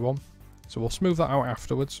 321. So we'll smooth that out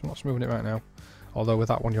afterwards. I'm not smoothing it right now, although with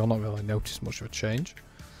that one you'll not really notice much of a change.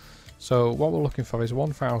 So what we're looking for is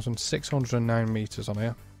 1,609 metres on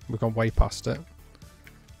here. We've gone way past it.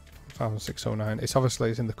 1,609. It's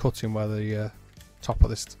in the cutting where the top of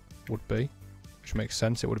this would be, which makes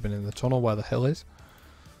sense. It would have been in the tunnel where the hill is.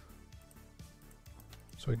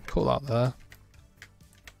 So we can cut that there.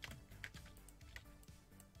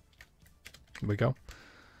 There we go.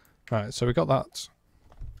 Right, so we got that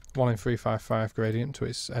 1 in 355 gradient to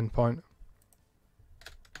its endpoint,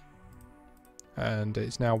 and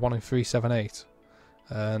it's now 1 in 378,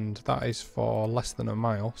 and that is for less than a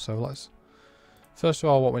mile. So let's, first of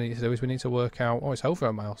all, what we need to do is we need to work out, oh, it's over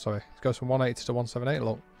a mile, sorry, it goes from 180 to 178,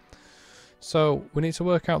 look. So we need to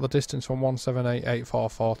work out the distance from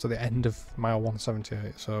 178.844 to the end of mile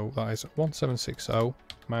 178, so that is 1760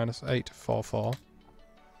 minus 844.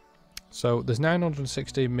 So there's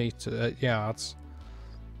 960 yards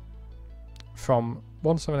from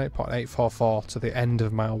 178.844 to the end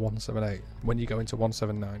of mile 178 when you go into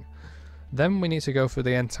 179. Then we need to go through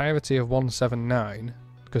the entirety of 179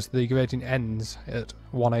 because the gradient ends at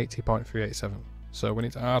 180.387. So we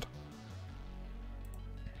need to add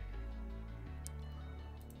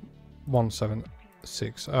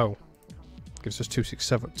 1760, gives us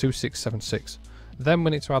 2676. Then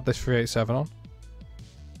we need to add this 387 on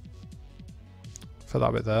for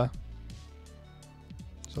that bit there.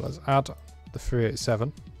 So let's add the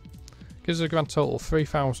 387. Gives us a grand total of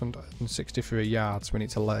 3,063 yards we need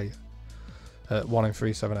to lay at 1 in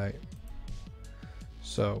 378.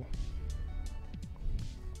 So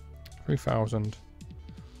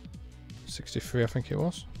 3,063 I think it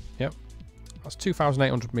was. Yep. That's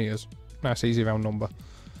 2,800 metres. Nice easy round number.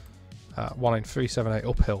 1 in 378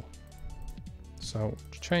 uphill. So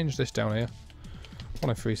change this down here. 1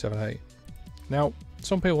 in 378. Now,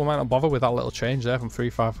 some people might not bother with that little change there from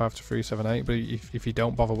 355 to 378, but if you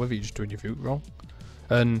don't bother with it, you're just doing your route wrong.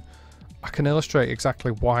 And I can illustrate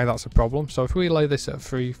exactly why that's a problem. So if we lay this at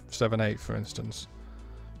 378, for instance,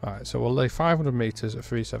 right, so we'll lay 500 metres at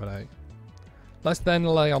 378. Let's then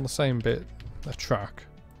lay on the same bit a track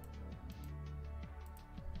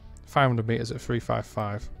 500 metres at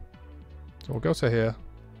 355. So we'll go to here,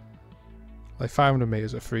 lay 500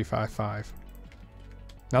 metres at 355.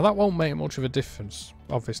 Now that won't make much of a difference,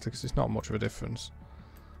 obviously, because it's not much of a difference.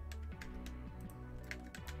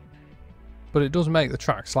 But it does make the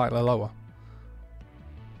track slightly lower.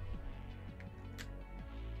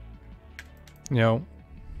 You know,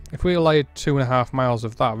 if we laid 2.5 miles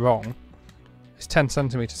of that wrong, it's 10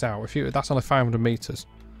 centimetres out. That's only 500 metres.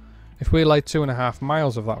 If we laid 2.5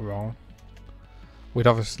 miles of that wrong, we'd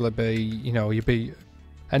obviously be, you know,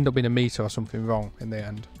 end up being a metre or something wrong in the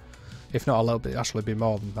end. If not a little bit, actually be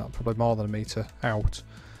more than that, probably more than a metre out.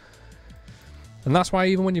 And that's why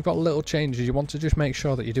even when you've got little changes, you want to just make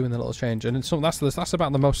sure that you're doing the little change. And that's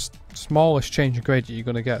about the most smallest change in grade you're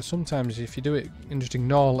going to get. Sometimes if you do it and just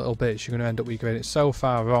ignore little bits, you're going to end up with your grade so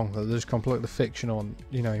far wrong that they're just completely fictional, and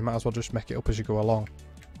you know, you might as well just make it up as you go along.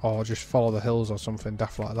 Or just follow the hills or something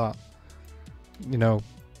daft like that. You know,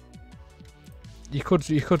 you could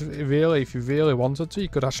really, if you really wanted to, you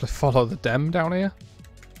could actually follow the dem down here.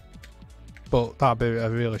 But that'd be a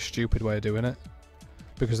really stupid way of doing it,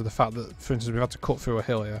 because of the fact that, for instance, we've had to cut through a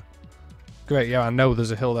hill here. Great, yeah, I know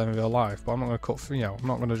there's a hill there in real life, but I'm not going to cut through, you know, I'm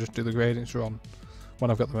not going to just do the gradients wrong when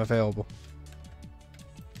I've got them available.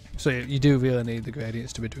 So you do really need the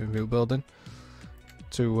gradients to be doing route building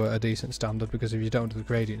to a decent standard, because if you don't do the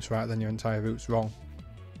gradients right, then your entire route's wrong,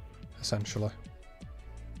 essentially.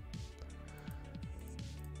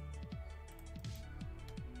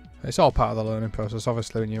 It's all part of the learning process.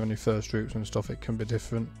 Obviously, when you're on your first routes and stuff, it can be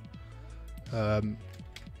different. Yeah,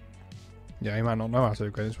 you might not know how to do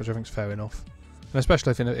gradients, which I think is fair enough. And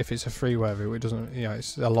especially if it's a freeware route, it doesn't. Yeah,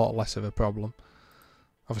 it's a lot less of a problem.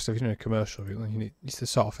 Obviously, if you're in a commercial route, then you need, it's the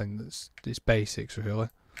sort of thing it's basics really.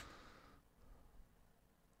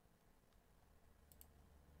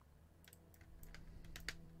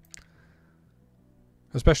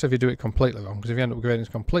 Especially if you do it completely wrong, because if you end up grading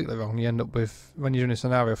completely wrong, you end up with, when you're doing a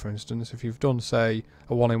scenario, for instance, if you've done, say,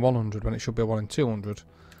 a 1 in 100 when it should be a 1 in 200,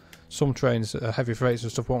 some trains, heavy freights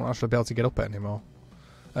and stuff, won't actually be able to get up it anymore.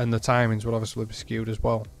 And the timings will obviously be skewed as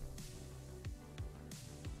well.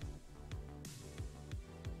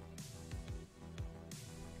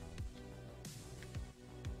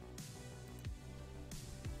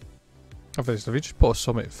 Obviously, if you just put a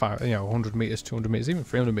summit, 100 metres, 200 metres, even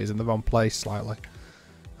 300 metres in the wrong place slightly,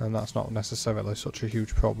 and that's not necessarily such a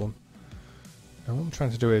huge problem. And what I'm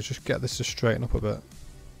trying to do is just get this to straighten up a bit.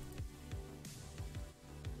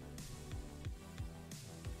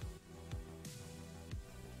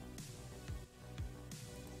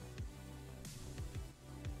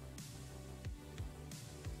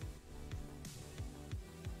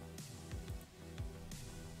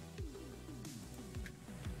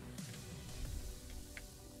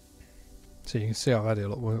 So you can see already,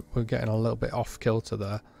 look, we're getting a little bit off kilter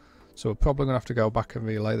there. So we're probably going to have to go back and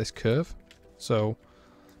relay this curve. So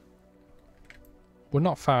we're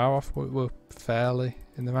not far off, we're fairly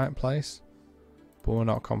in the right place, but we're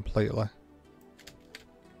not completely.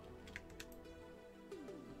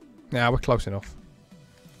 Yeah, we're close enough.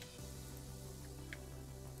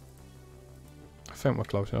 I think we're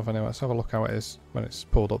close enough anyway. Let's have a look how it is when it's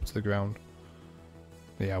pulled up to the ground.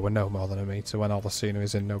 Yeah, we're no more than a metre. When all the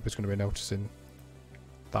scenery's in, nobody's going to be noticing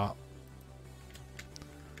that.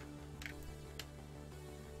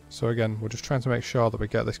 So again, we're just trying to make sure that we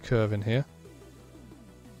get this curve in here.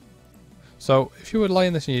 So if you were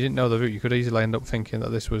laying this and you didn't know the route, you could easily end up thinking that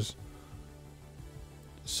this was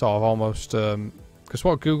sort of almost... because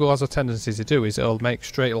what Google has a tendency to do is it'll make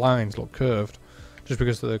straight lines look curved, just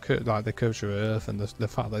because of the curvature of Earth and the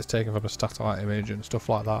fact that it's taken from a satellite image and stuff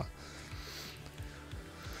like that.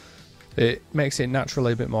 It makes it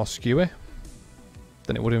naturally a bit more skewy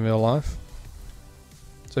than it would in real life.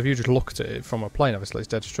 So if you just looked at it from a plane, obviously it's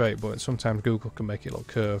dead straight, but sometimes Google can make it look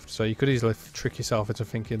curved. So you could easily trick yourself into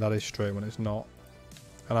thinking that is straight when it's not.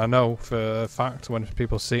 And I know for a fact when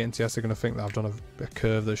people see it in TS, they're going to think that I've done a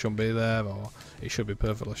curve that shouldn't be there, or it should be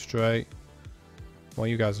perfectly straight. Well,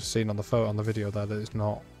 you guys have seen on the video there that it's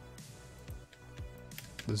not.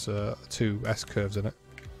 There's 2 S curves in it.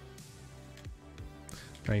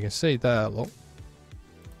 Now you can see there, look.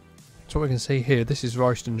 So what we can see here, this is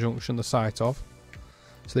Royston Junction, the site of.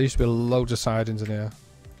 So there used to be loads of sidings in here.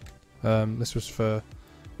 This was for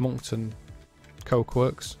Moncton Coke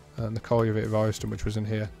Works and the colliery at Royston, which was in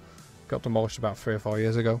here. Got demolished about 3 or 4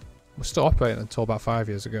 years ago. We're still operating until about 5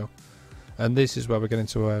 years ago. And this is where we're getting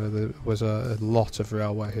to where there was a lot of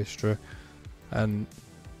railway history. And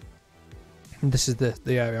this is the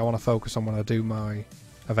area I want to focus on when I do my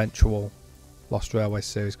eventual Lost Railway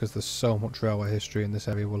series, because there's so much railway history in this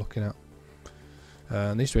area we're looking at.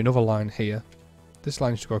 And there used to be another line here. This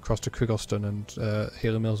line used to go across to Criggleston and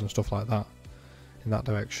Healy Mills and stuff like that, in that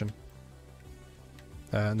direction.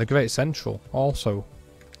 And the Great Central also,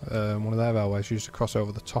 one of their railways used to cross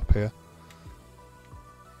over the top here.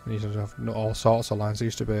 They used to have all sorts of lines. There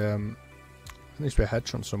used to be, there used to be a head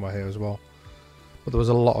shunt somewhere here as well. But there was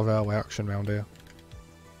a lot of railway action around here.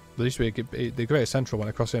 There used to be the Great Central went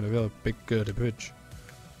across here in a really big girder bridge.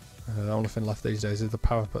 The only thing left these days is the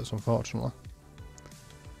parapets, unfortunately.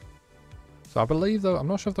 So I believe, though, I'm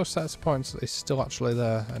not sure if those sets of points is still actually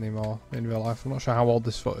there anymore in real life. I'm not sure how old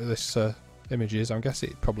this image is. I guess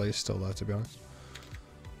it probably is still there, to be honest.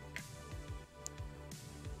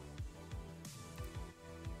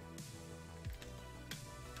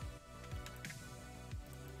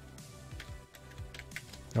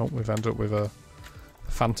 Oh, we've ended up with a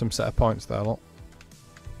phantom set of points there, look.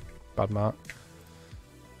 Bad mark.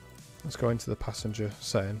 Let's go into the passenger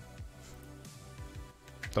setting.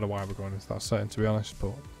 Don't know why we're going into that setting, to be honest,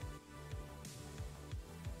 but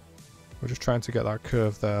we're just trying to get that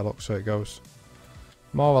curve there, look, so it goes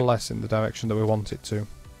more or less in the direction that we want it to. You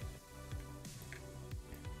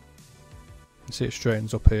see it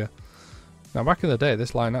straightens up here. Now back in the day,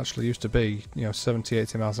 this line actually used to be, 70,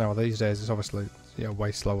 80 miles an hour. These days it's obviously yeah,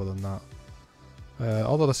 way slower than that.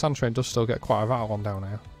 Although the sand train does still get quite a rattle on down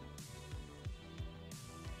here.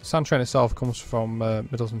 The sand train itself comes from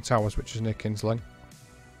Middleton Towers, which is near King's Lynn.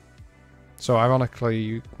 So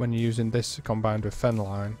ironically, when you're using this combined with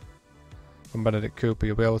Fenline from Benedict Cooper,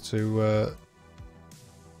 you'll be able to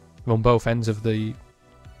run both ends of the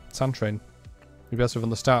sand train. You'll be able to run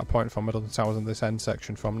the start point from Middleton Towers and this end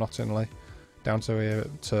section from Knottingley down to here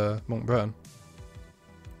to Monk Bretton.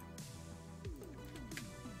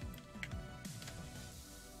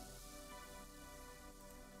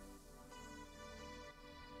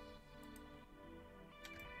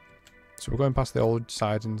 So we're going past the old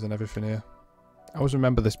sidings and everything here. I always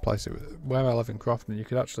remember this place, where I live in Crofton, you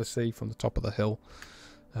could actually see from the top of the hill,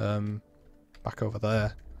 back over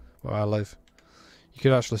there, where I live. You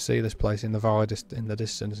could actually see this place in the valley in the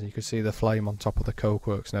distance, and you could see the flame on top of the coke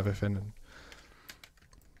works and everything. And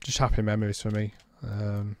just happy memories for me.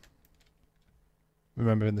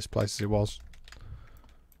 Remembering this place as it was.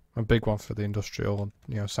 A big one for the industrial,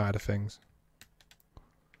 side of things.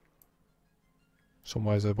 Some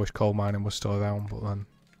ways I wish coal mining was still around, but then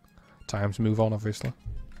times move on, obviously.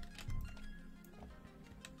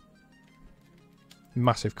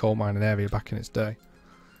 Massive coal mining area back in its day.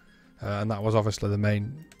 And that was obviously the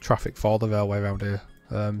main traffic for the railway around here.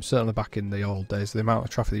 Certainly back in the old days, the amount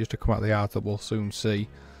of traffic that used to come out of the yard that we'll soon see.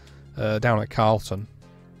 Down at Carlton,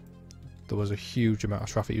 there was a huge amount of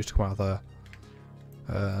traffic used to come out of there.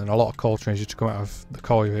 And a lot of coal trains used to come out of the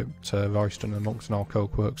colliery to Royston and Monkston All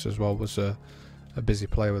Coke Works as well. Was a busy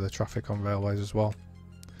player with the traffic on railways as well.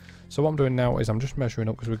 So what I'm doing now is I'm just measuring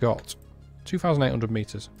up, because we've got 2,800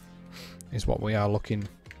 metres is what we are looking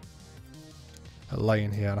at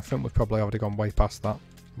laying here, and I think we've probably already gone way past that.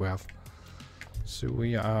 We have. So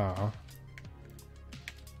we are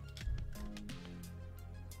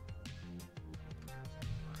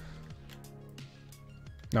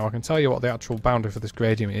now I can tell you what the actual boundary for this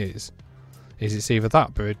gradient is it's either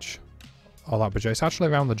that bridge or that bridge. It's actually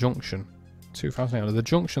around the junction. 2,800. The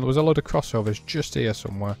junction, there was a load of crossovers just here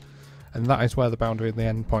somewhere, and that is where the boundary and the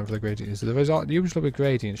end point for the gradient is. There is usually with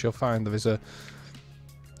gradients, you'll find there is a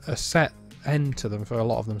set end to them for a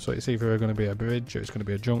lot of them, so it's either going to be a bridge or it's going to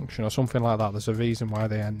be a junction or something like that. There's a reason why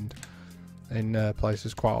they end in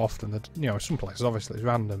places quite often. That, some places obviously it's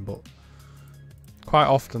random, but quite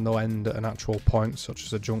often they'll end at an actual point, such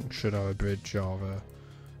as a junction or a bridge or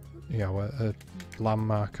a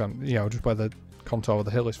landmark, and just where the contour of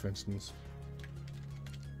the hill is, for instance.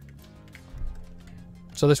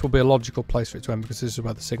 So this will be a logical place for it to end, because this is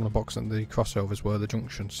where the signal box and the crossovers were, the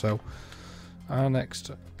junction. So our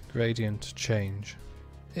next gradient change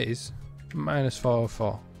is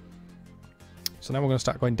 -404. So now we're going to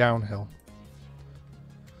start going downhill.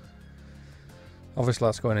 Obviously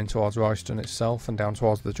that's going in towards Royston itself and down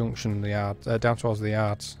towards the junction and the yard, down towards the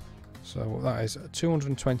yards. So that is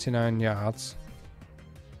 229 yards,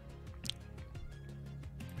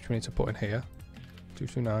 which we need to put in here.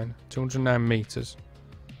 209 metres.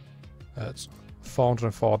 It's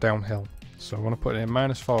 404 downhill. So we're going to put it in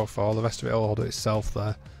 -404. The rest of it will order itself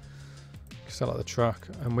there. Select the track,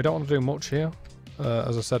 and we don't want to do much here.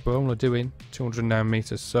 As I said, we're only doing 209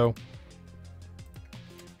 metres. So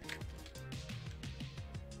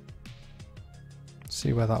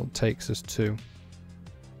see where that takes us to.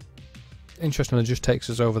 Interestingly, it just takes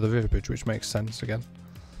us over the river bridge, which makes sense again.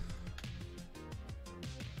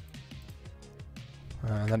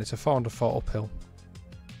 And then it's a 404 uphill.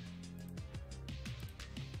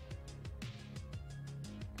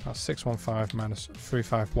 That's 615 minus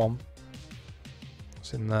 351.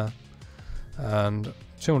 That's in there. And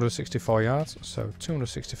 264 yards. So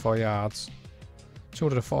 264 yards.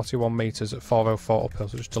 241 metres at 404 uphill.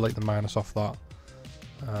 So just delete the minus off that.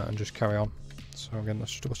 And just carry on. So again,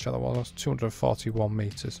 let's just double check that one. That's 241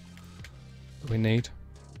 metres that we need.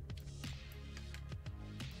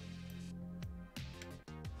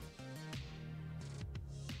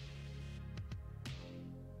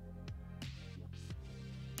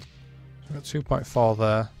 So we've got 2.4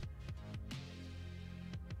 there.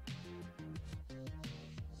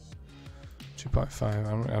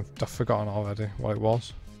 2.5. I've forgotten already what it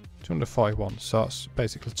was. 241. So that's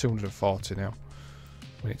basically 240 now.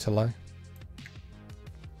 We need to lay.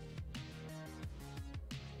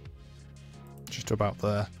 Just about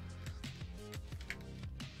there.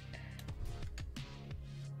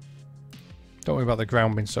 Don't worry about the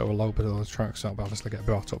ground being so low below the tracks, that'll obviously get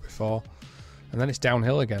brought up before. And then it's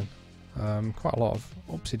downhill again. Quite a lot of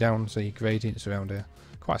upsy downsy gradients around here.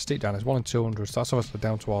 Quite a steep down. It's 1 in 200, so that's obviously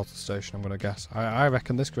down towards the station, I'm going to guess. I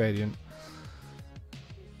reckon this gradient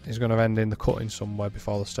is going to end in the cutting somewhere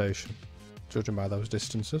before the station. judging by those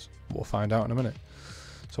distances. We'll find out in a minute.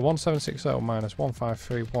 So 1760 minus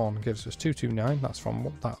 1531 gives us 229. That's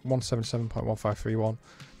from that 177.1531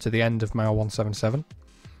 to the end of mile 177.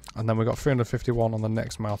 And then we've got 351 on the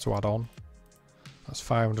next mile to add on. That's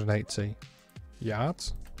 580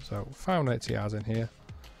 yards. So 580 yards in here.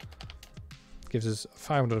 Gives us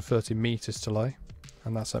 530 metres to lay.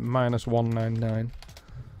 And that's at minus 199.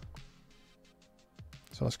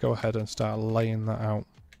 So let's go ahead and start laying that out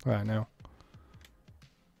right now.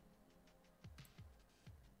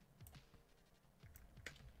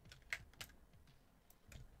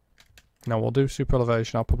 Now we'll do super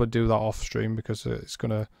elevation. I'll probably do that off stream because it's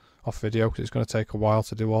gonna off video because it's gonna take a while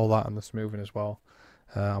to do all that and the smoothing as well.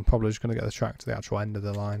 I'm probably just gonna get the track to the actual end of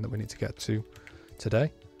the line that we need to get to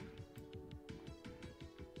today.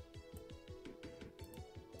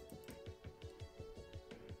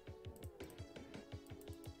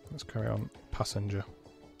 Let's carry on. Passenger.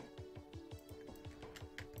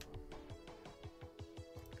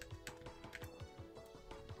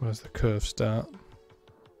 Where's the curve start?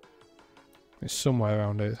 It's somewhere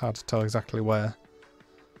around it. It's hard to tell exactly where.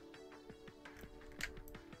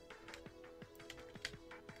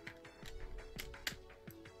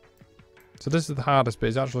 So this is the hardest bit.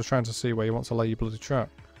 It's actually trying to see where you want to lay your bloody track.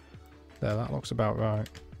 There, that looks about right.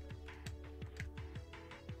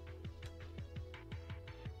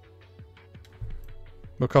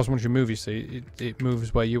 Because once you move, you see, it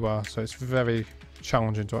moves where you are. So it's very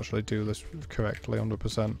challenging to actually do this correctly,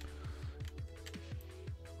 100%.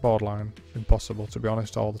 Borderline impossible, to be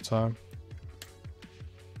honest, all the time.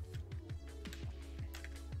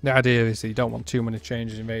 The idea is that you don't want too many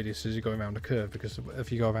changes in radius as you're going around a curve, because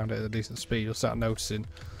if you go around it at a decent speed, you'll start noticing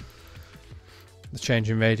the change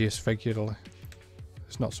in radius regularly.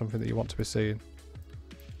 It's not something that you want to be seeing.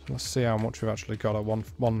 So let's see how much we've actually got at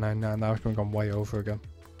 199. Now we've gone way over again.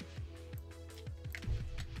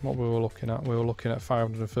 What we were looking at? We were looking at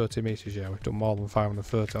 530 metres. Yeah, we've done more than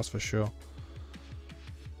 530, that's for sure.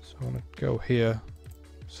 So I'm going to go here,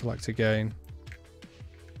 select again.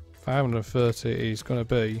 530 is going to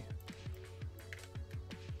be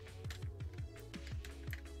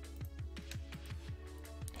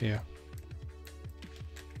here.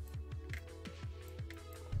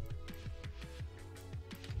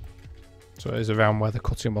 So it is around where the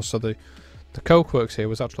cutting was. So the coke works here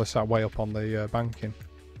was actually sat way up on the banking.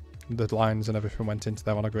 The lines and everything went into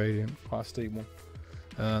there on a gradient, quite a steep one.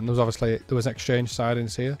 And there was exchange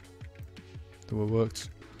sidings here that were worked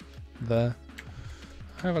there.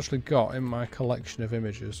 I've actually got in my collection of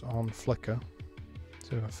images on Flickr.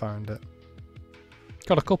 See if I find it.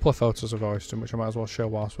 Got a couple of photos of Royston, which I might as well show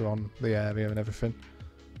whilst we're on the area and everything,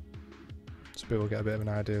 so people get a bit of an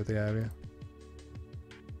idea of the area.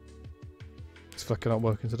 Is Flickr not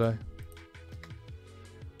working today?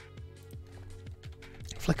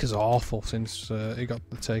 Flickr's awful since he got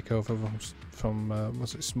the takeover from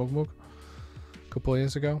was it Smugmug a couple of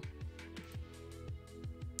years ago.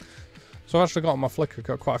 So I've actually got on my Flickr,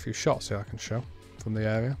 got quite a few shots here I can show from the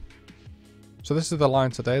area. So this is the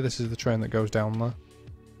line today. This is the train that goes down there.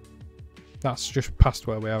 That's just past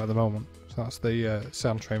where we are at the moment. So that's the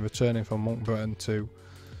Sound train returning from Monk Bretton to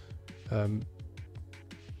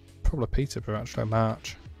probably Peterborough, actually,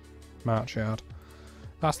 March Yard.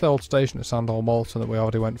 That's the old station at Sandhall Malton that we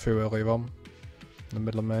already went through earlier on, in the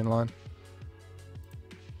Midland Main Line.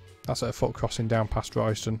 That's at a foot crossing down past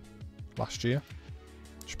Royston last year,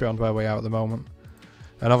 just beyond where we are at the moment.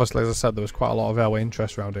 And obviously, as I said, there was quite a lot of railway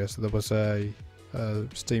interest around here, so there was a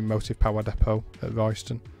steam motive power depot at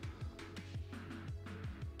Royston.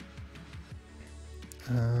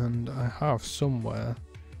 And I have somewhere,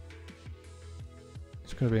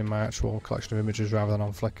 it's going to be in my actual collection of images rather than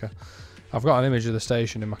on Flickr. I've got an image of the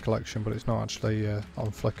station in my collection, but it's not actually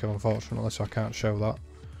on Flickr, unfortunately, so I can't show that.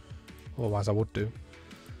 Otherwise I would do.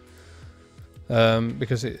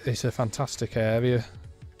 Because it's a fantastic area.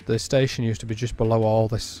 The station used to be just below all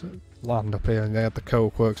this land up here, and they had the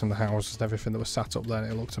coke works and the houses and everything that was sat up there,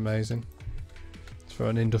 and it looked amazing. For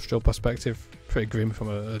an industrial perspective, pretty grim from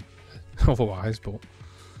a otherwise, but...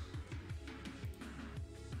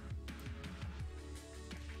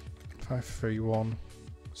 .531.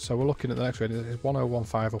 So we're looking at the next reading. It's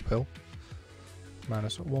 1015 uphill.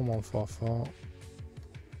 Minus 1144.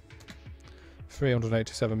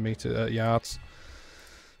 387 yards.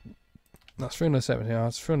 That's 370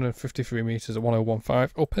 yards. 353 metres at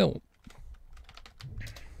 1015 uphill.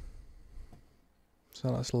 So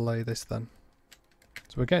let's lay this then.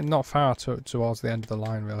 So we're getting not far towards the end of the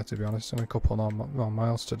line, really, to be honest. Only a couple more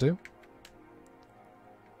miles to do.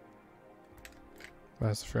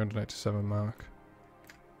 There's the 387 mark.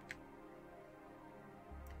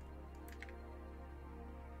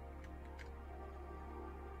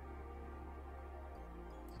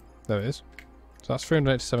 There it is. So that's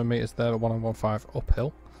 387 metres there at 115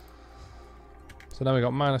 uphill. So now we've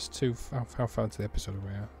got -2. How far into the episode are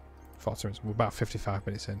we at? 40 minutes. We're about 55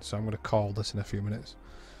 minutes in, so I'm going to call this in a few minutes.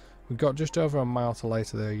 We've got just over a mile to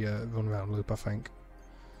later the run round loop, I think.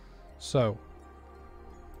 So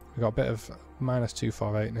we've got a bit of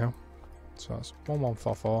 -248 now. So that's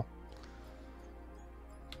 1144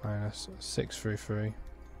 -633.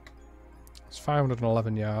 It's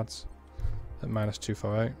 511 yards at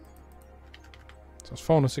 -248. So it's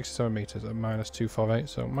 467 metres at -248.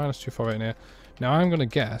 So -248 in here. Now I'm going to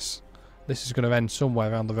guess this is going to end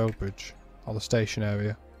somewhere around the road bridge or the station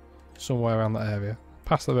area, somewhere around that area,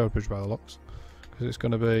 past the road bridge by the looks, because it's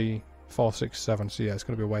going to be 467. So yeah, it's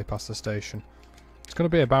going to be way past the station. It's going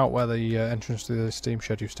to be about where the entrance to the steam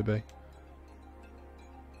shed used to be.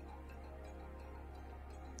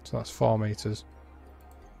 So that's 4 metres.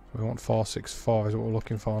 We want 464 is what we're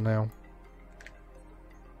looking for now.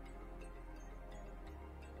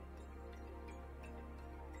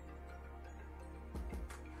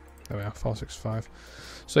 There we are, 465.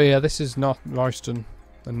 So yeah, this is not Royston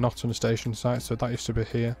and Knottingley station site, so that used to be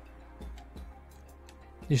here.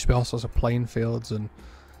 There used to be all sorts of plain fields and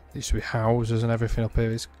there used to be houses and everything up here.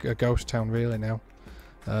 It's a ghost town really now.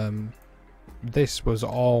 This was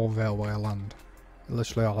all railway land.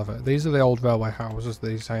 Literally all of it. These are the old railway houses,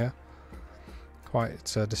 these here. Quite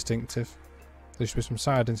distinctive. There used to be some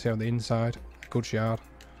sidings here on the inside. A goods yard.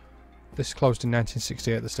 This closed in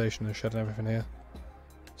 1968, the station and the shed and everything here.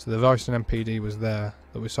 So the Royston MPD was there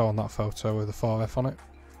that we saw on that photo with the 4F on it.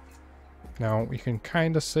 Now you can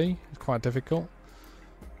kind of see, it's quite difficult,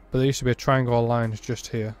 but there used to be a triangle line just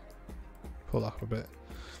here. Pull that up a bit.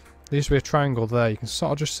 There used to be a triangle there, you can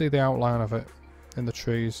sort of just see the outline of it in the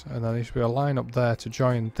trees, and then there used to be a line up there to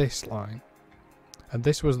join this line. And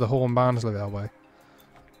this was the Hull and Barnsley Railway.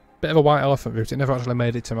 Bit of a white elephant route, it never actually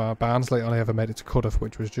made it to Barnsley, it only ever made it to Cuddiff,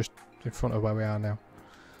 which was just in front of where we are now.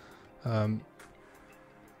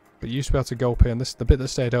 But you used to be able to go up here, and the bit that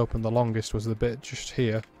stayed open the longest was the bit just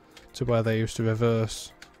here to where they used to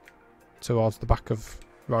reverse towards the back of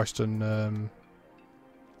Royston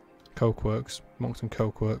Coke Works, Monkton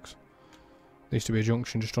Coke Works. There used to be a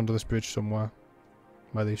junction just under this bridge somewhere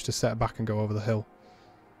where they used to set back and go over the hill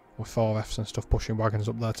with 4Fs and stuff pushing wagons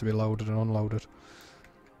up there to be loaded and unloaded.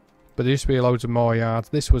 But there used to be loads of more yards.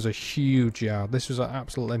 This was a huge yard. This was an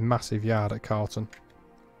absolutely massive yard at Carlton.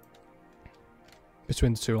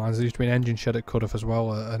 Between the two lines, there used to be an engine shed at Cuddiff as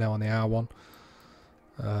well, now on the R1.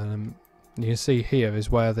 You can see here is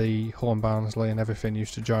where the Hull and Barnsley and everything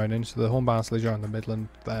used to join in. So the Hull and Barnsley joined the Midland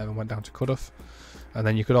there and went down to Cuddiff. And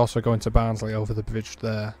then you could also go into Barnsley over the bridge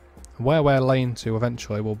there. And where we're laying to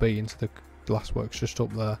eventually will be into the glassworks just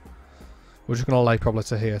up there. We're just going to lay probably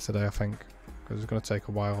to here today, I think, because it's going to take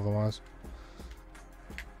a while otherwise.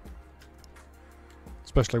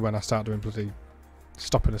 Especially when I start doing bloody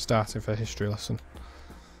stopping and starting for a history lesson.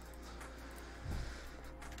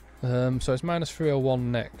 So it's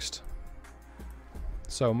 -301 next.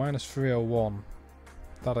 So -301,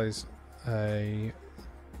 that is a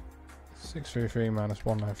 633 minus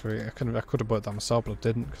 193. I could have worked that myself, but I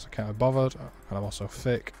didn't because I can't be bothered, and I'm also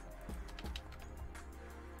thick.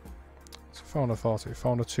 So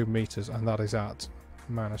 402 metres, and that is at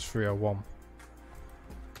 -301.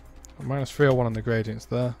 -301 on the gradients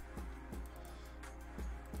there.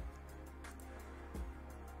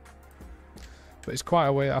 But it's quite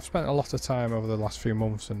a way. I've spent a lot of time over the last few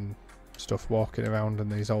months and stuff walking around in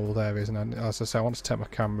these old areas, and as I say, I want to take my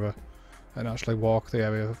camera and actually walk the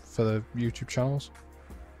area for the YouTube channels.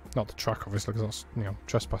 Not the track, obviously, because that's, you know,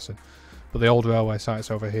 trespassing. But the old railway sites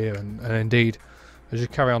over here, and indeed, as you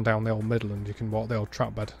carry on down the old Midland, you can walk the old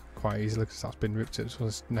track bed quite easily because that's been ripped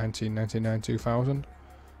since 1999, 2000.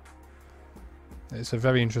 It's a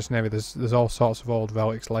very interesting area. There's all sorts of old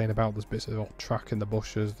relics laying about. There's bits of old track in the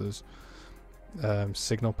bushes. There's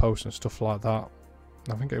signal posts and stuff like that.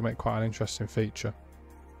 I think it would make quite an interesting feature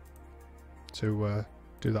to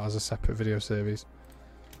do that as a separate video series.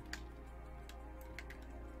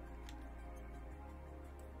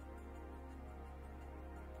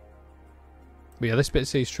 But yeah, this bit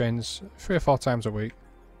sees trains 3 or 4 times a week.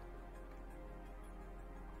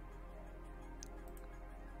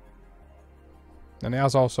 And it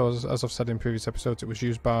has also, as I've said in previous episodes, it was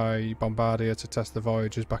used by Bombardier to test the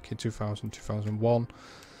Voyagers back in 2000, 2001.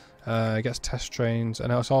 It gets test trains,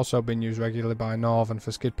 and it's also been used regularly by Northern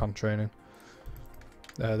for skid pan training.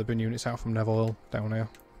 There have been units out from Neville Hill down here,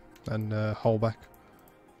 and Holbeck.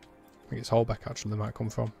 I think it's Holbeck actually they might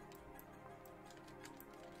come from.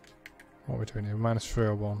 What are we doing here?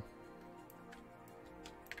 -301.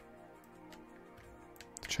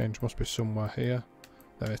 The change must be somewhere here.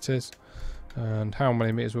 There it is. And how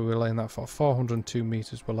many metres were we laying that for? 402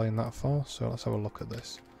 metres we're laying that for. So let's have a look at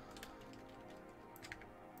this.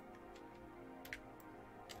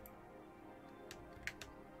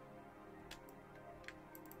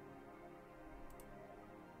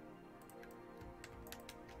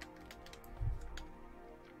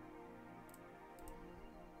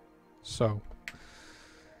 So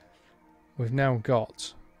we've now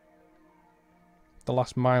got the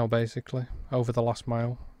last mile, basically over the last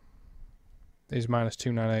mile is minus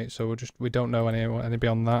 298, so we don't know any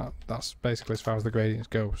beyond that. That's basically as far as the gradients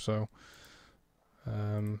go. So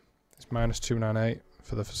it's minus 298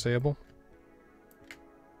 for the foreseeable.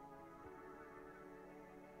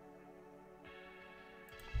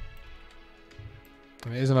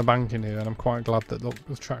 And it isn't a banking here, and I'm quite glad that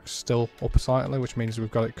the track's still up slightly, which means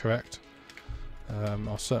we've got it correct.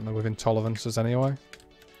 Or certainly within tolerances anyway.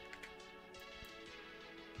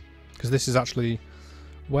 Because this is actually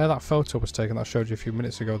where that photo was taken that I showed you a few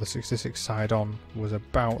minutes ago, the 66 side on was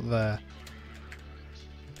about there.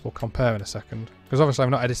 We'll compare in a second. Because obviously I've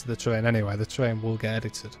not edited the terrain anyway, the terrain will get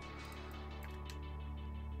edited.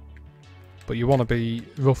 But you want to be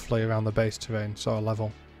roughly around the base terrain sort of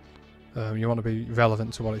level. You want to be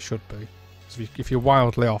relevant to what it should be. So if you're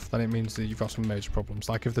wildly off, then it means that you've got some major problems.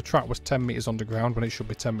 Like if the track was 10 metres underground when it should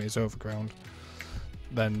be 10 metres over ground,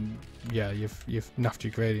 then yeah, you've naffed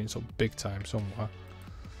your gradients up big time somewhere.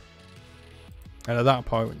 And at that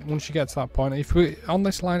point, once you get to that point, if we on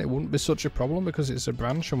this line, it wouldn't be such a problem because it's a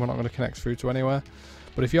branch and we're not going to connect through to anywhere.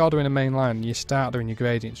 But if you're doing a main line and you start doing your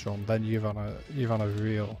gradients wrong, then you've on a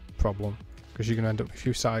real problem, because you're going to end up, if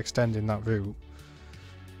you start extending that route,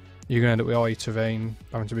 you're going to end up with all your terrain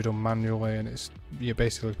having to be done manually, and you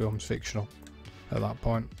basically becomes fictional at that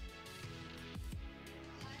point.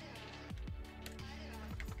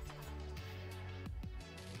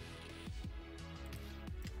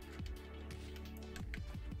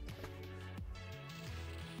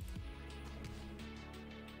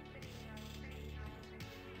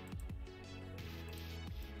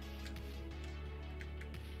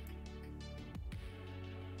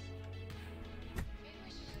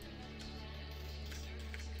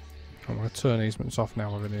 I'm going to turn easements off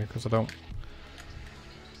now over here because I don't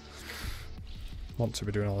want to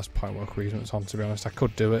be doing all this pipe work with easements on, to be honest. I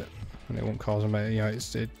could do it and it won't cause a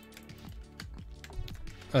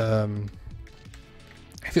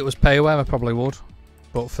if it was payware I probably would,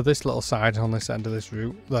 but for this little side on this end of this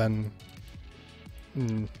route, then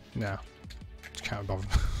no, just can't bother.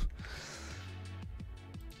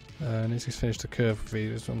 Need to finish the curve with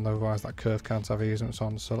easements on, otherwise that curve can't have easements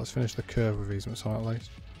on, so let's finish the curve with easements on at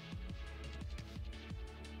least.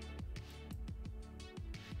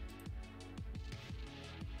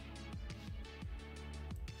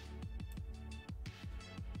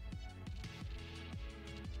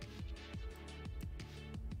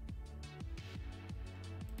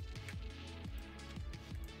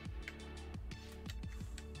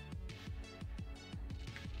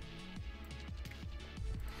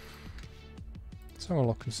 Let's have a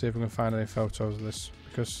look and see if we can find any photos of this,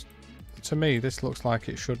 because to me this looks like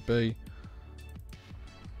it should be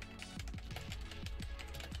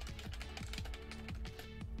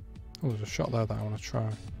oh, there's a shot there that I want to try.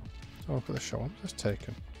 Oh, look at the shot. What's this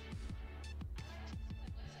taken?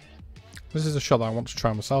 This is a shot that I want to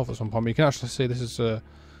try myself at some point, but you can actually see this is a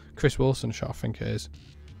Chris Wilson shot, I think it is.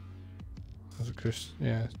 That's a Chris,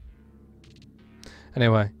 yeah.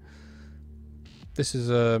 Anyway, this is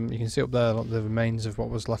you can see up there the remains of what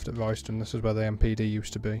was left at Royston. This is where the MPD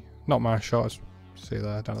used to be. Not my shot, as you see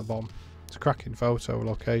there down at the bottom. It's a cracking photo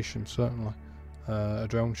location, certainly. A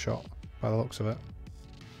drone shot by the looks of it,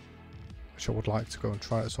 which I would like to go and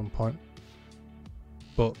try at some point.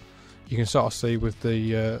 But you can sort of see with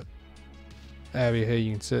the area here,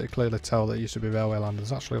 you can clearly tell that it used to be railway land.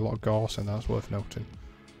 There's actually a lot of gorse in there, that's worth noting.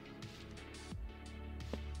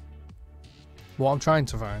 What I'm trying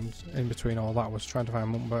to find in between all that was trying to find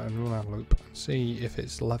Monk Bretton run-out loop and see if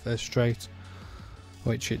it's left there straight,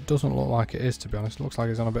 which it doesn't look like it is, to be honest. It looks like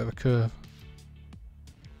it's on a bit of a curve.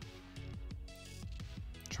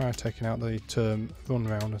 Try taking out the term run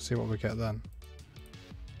round and see what we get then.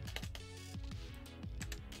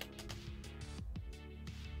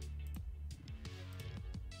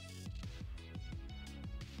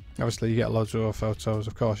 Obviously you get loads of other photos.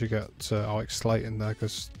 Of course you get Alex Slate in there,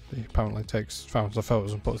 because he apparently takes thousands of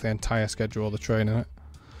photos and puts the entire schedule of the train in it.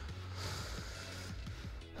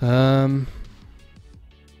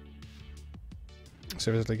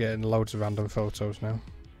 Seriously getting loads of random photos now.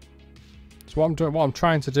 So what I'm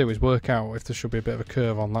trying to do is work out if there should be a bit of a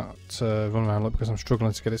curve on that run around loop, because I'm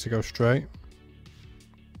struggling to get it to go straight.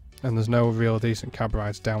 and there's no real decent cab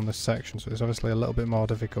rides down this section, so it's obviously a little bit more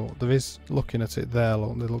difficult. There is, looking at it there,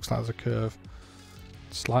 look, it looks like there's a curve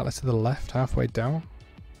slightly to the left, halfway down.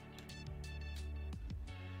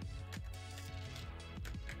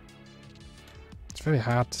 It's very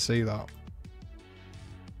hard to see that.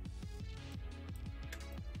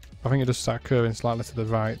 I think it does start curving slightly to the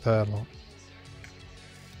right there, look.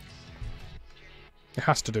 It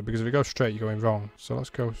has to do, because if you go straight you're going wrong. So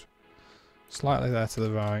let's go slightly there to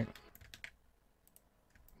the right.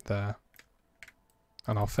 There.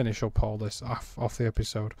 And I'll finish up all this off the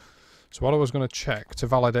episode. So what I was going to check to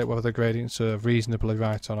validate whether the gradients are reasonably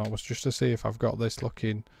right or not was just to see if I've got this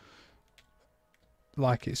looking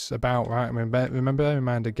like it's about right. I mean, remember, bear in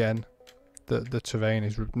mind again that the terrain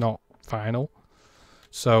is not final.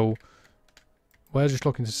 So we're just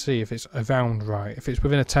looking to see if it's around right, if it's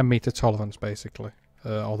within a 10 metre tolerance basically,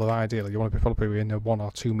 although ideally you want to be probably in a 1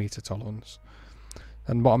 or 2 metre tolerance.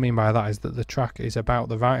 And what I mean by that is that the track is about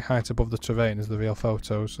the right height above the terrain as the real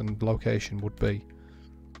photos and location would be.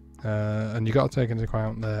 And you've got to take into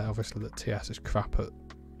account there obviously that TS is crap at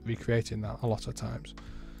recreating that a lot of times.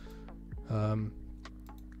 But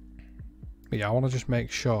yeah, I want to just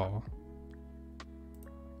make sure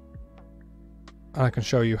I can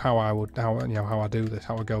show you how I do this,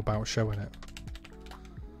 how I go about showing it,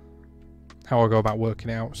 how I go about working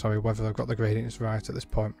it out. Sorry, whether I've got the gradients right at this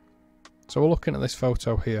point. So we're looking at this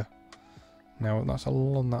photo here. Now that's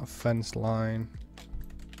along that fence line.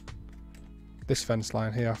 This fence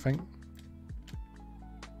line here, I think.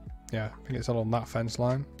 Yeah, I think it's along that fence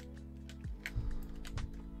line.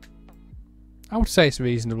 I would say it's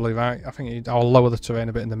reasonably right. I think I'll lower the terrain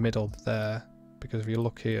a bit in the middle there, because if you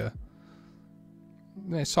look here,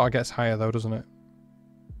 it sort of gets higher though, doesn't it?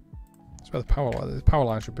 That's where the power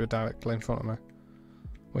line should be directly in front of me,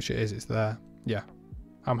 which it is. It's there. Yeah,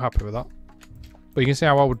 I'm happy with that. But you can see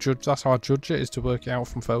how I would judge. That's how I judge it, is to work it out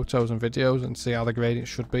from photos and videos and see how the gradients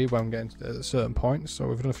should be when I'm getting to certain points. So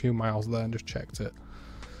we've done a few miles there and just checked it.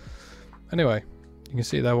 Anyway, you can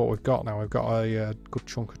see there what we've got now. We've got a good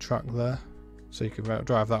chunk of track there, so you can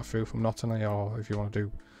drive that through from Knottingley, or if you want to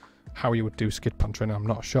do how you would do skid pan training, I'm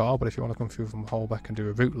not sure, but if you want to come through from Holbeck and do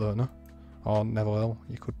a route learner, or Neville Hill,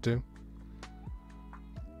 you could do.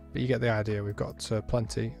 But you get the idea. We've got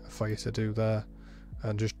plenty for you to do there,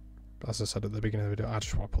 and just as I said at the beginning of the video, I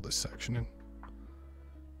just want to put this section in. It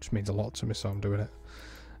just means a lot to me, so I'm doing it.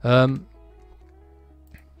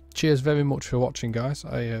 Cheers very much for watching, guys.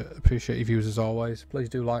 I appreciate your views as always. Please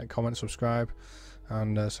do like, comment, subscribe,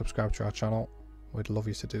 and subscribe to our channel. We'd love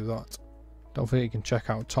you to do that. Don't forget you can check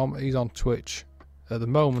out Tom. He's on Twitch. At the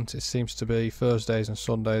moment it seems to be Thursdays and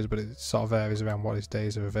Sundays, but it sort of varies around what his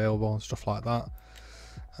days are available and stuff like that.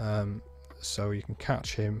 So you can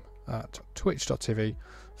catch him at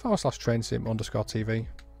twitch.tv/trainsim_TV.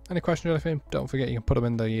 Any questions or anything, don't forget you can put them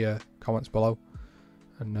in the comments below.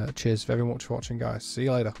 And cheers very much for watching, guys. See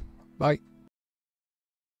you later. Bye.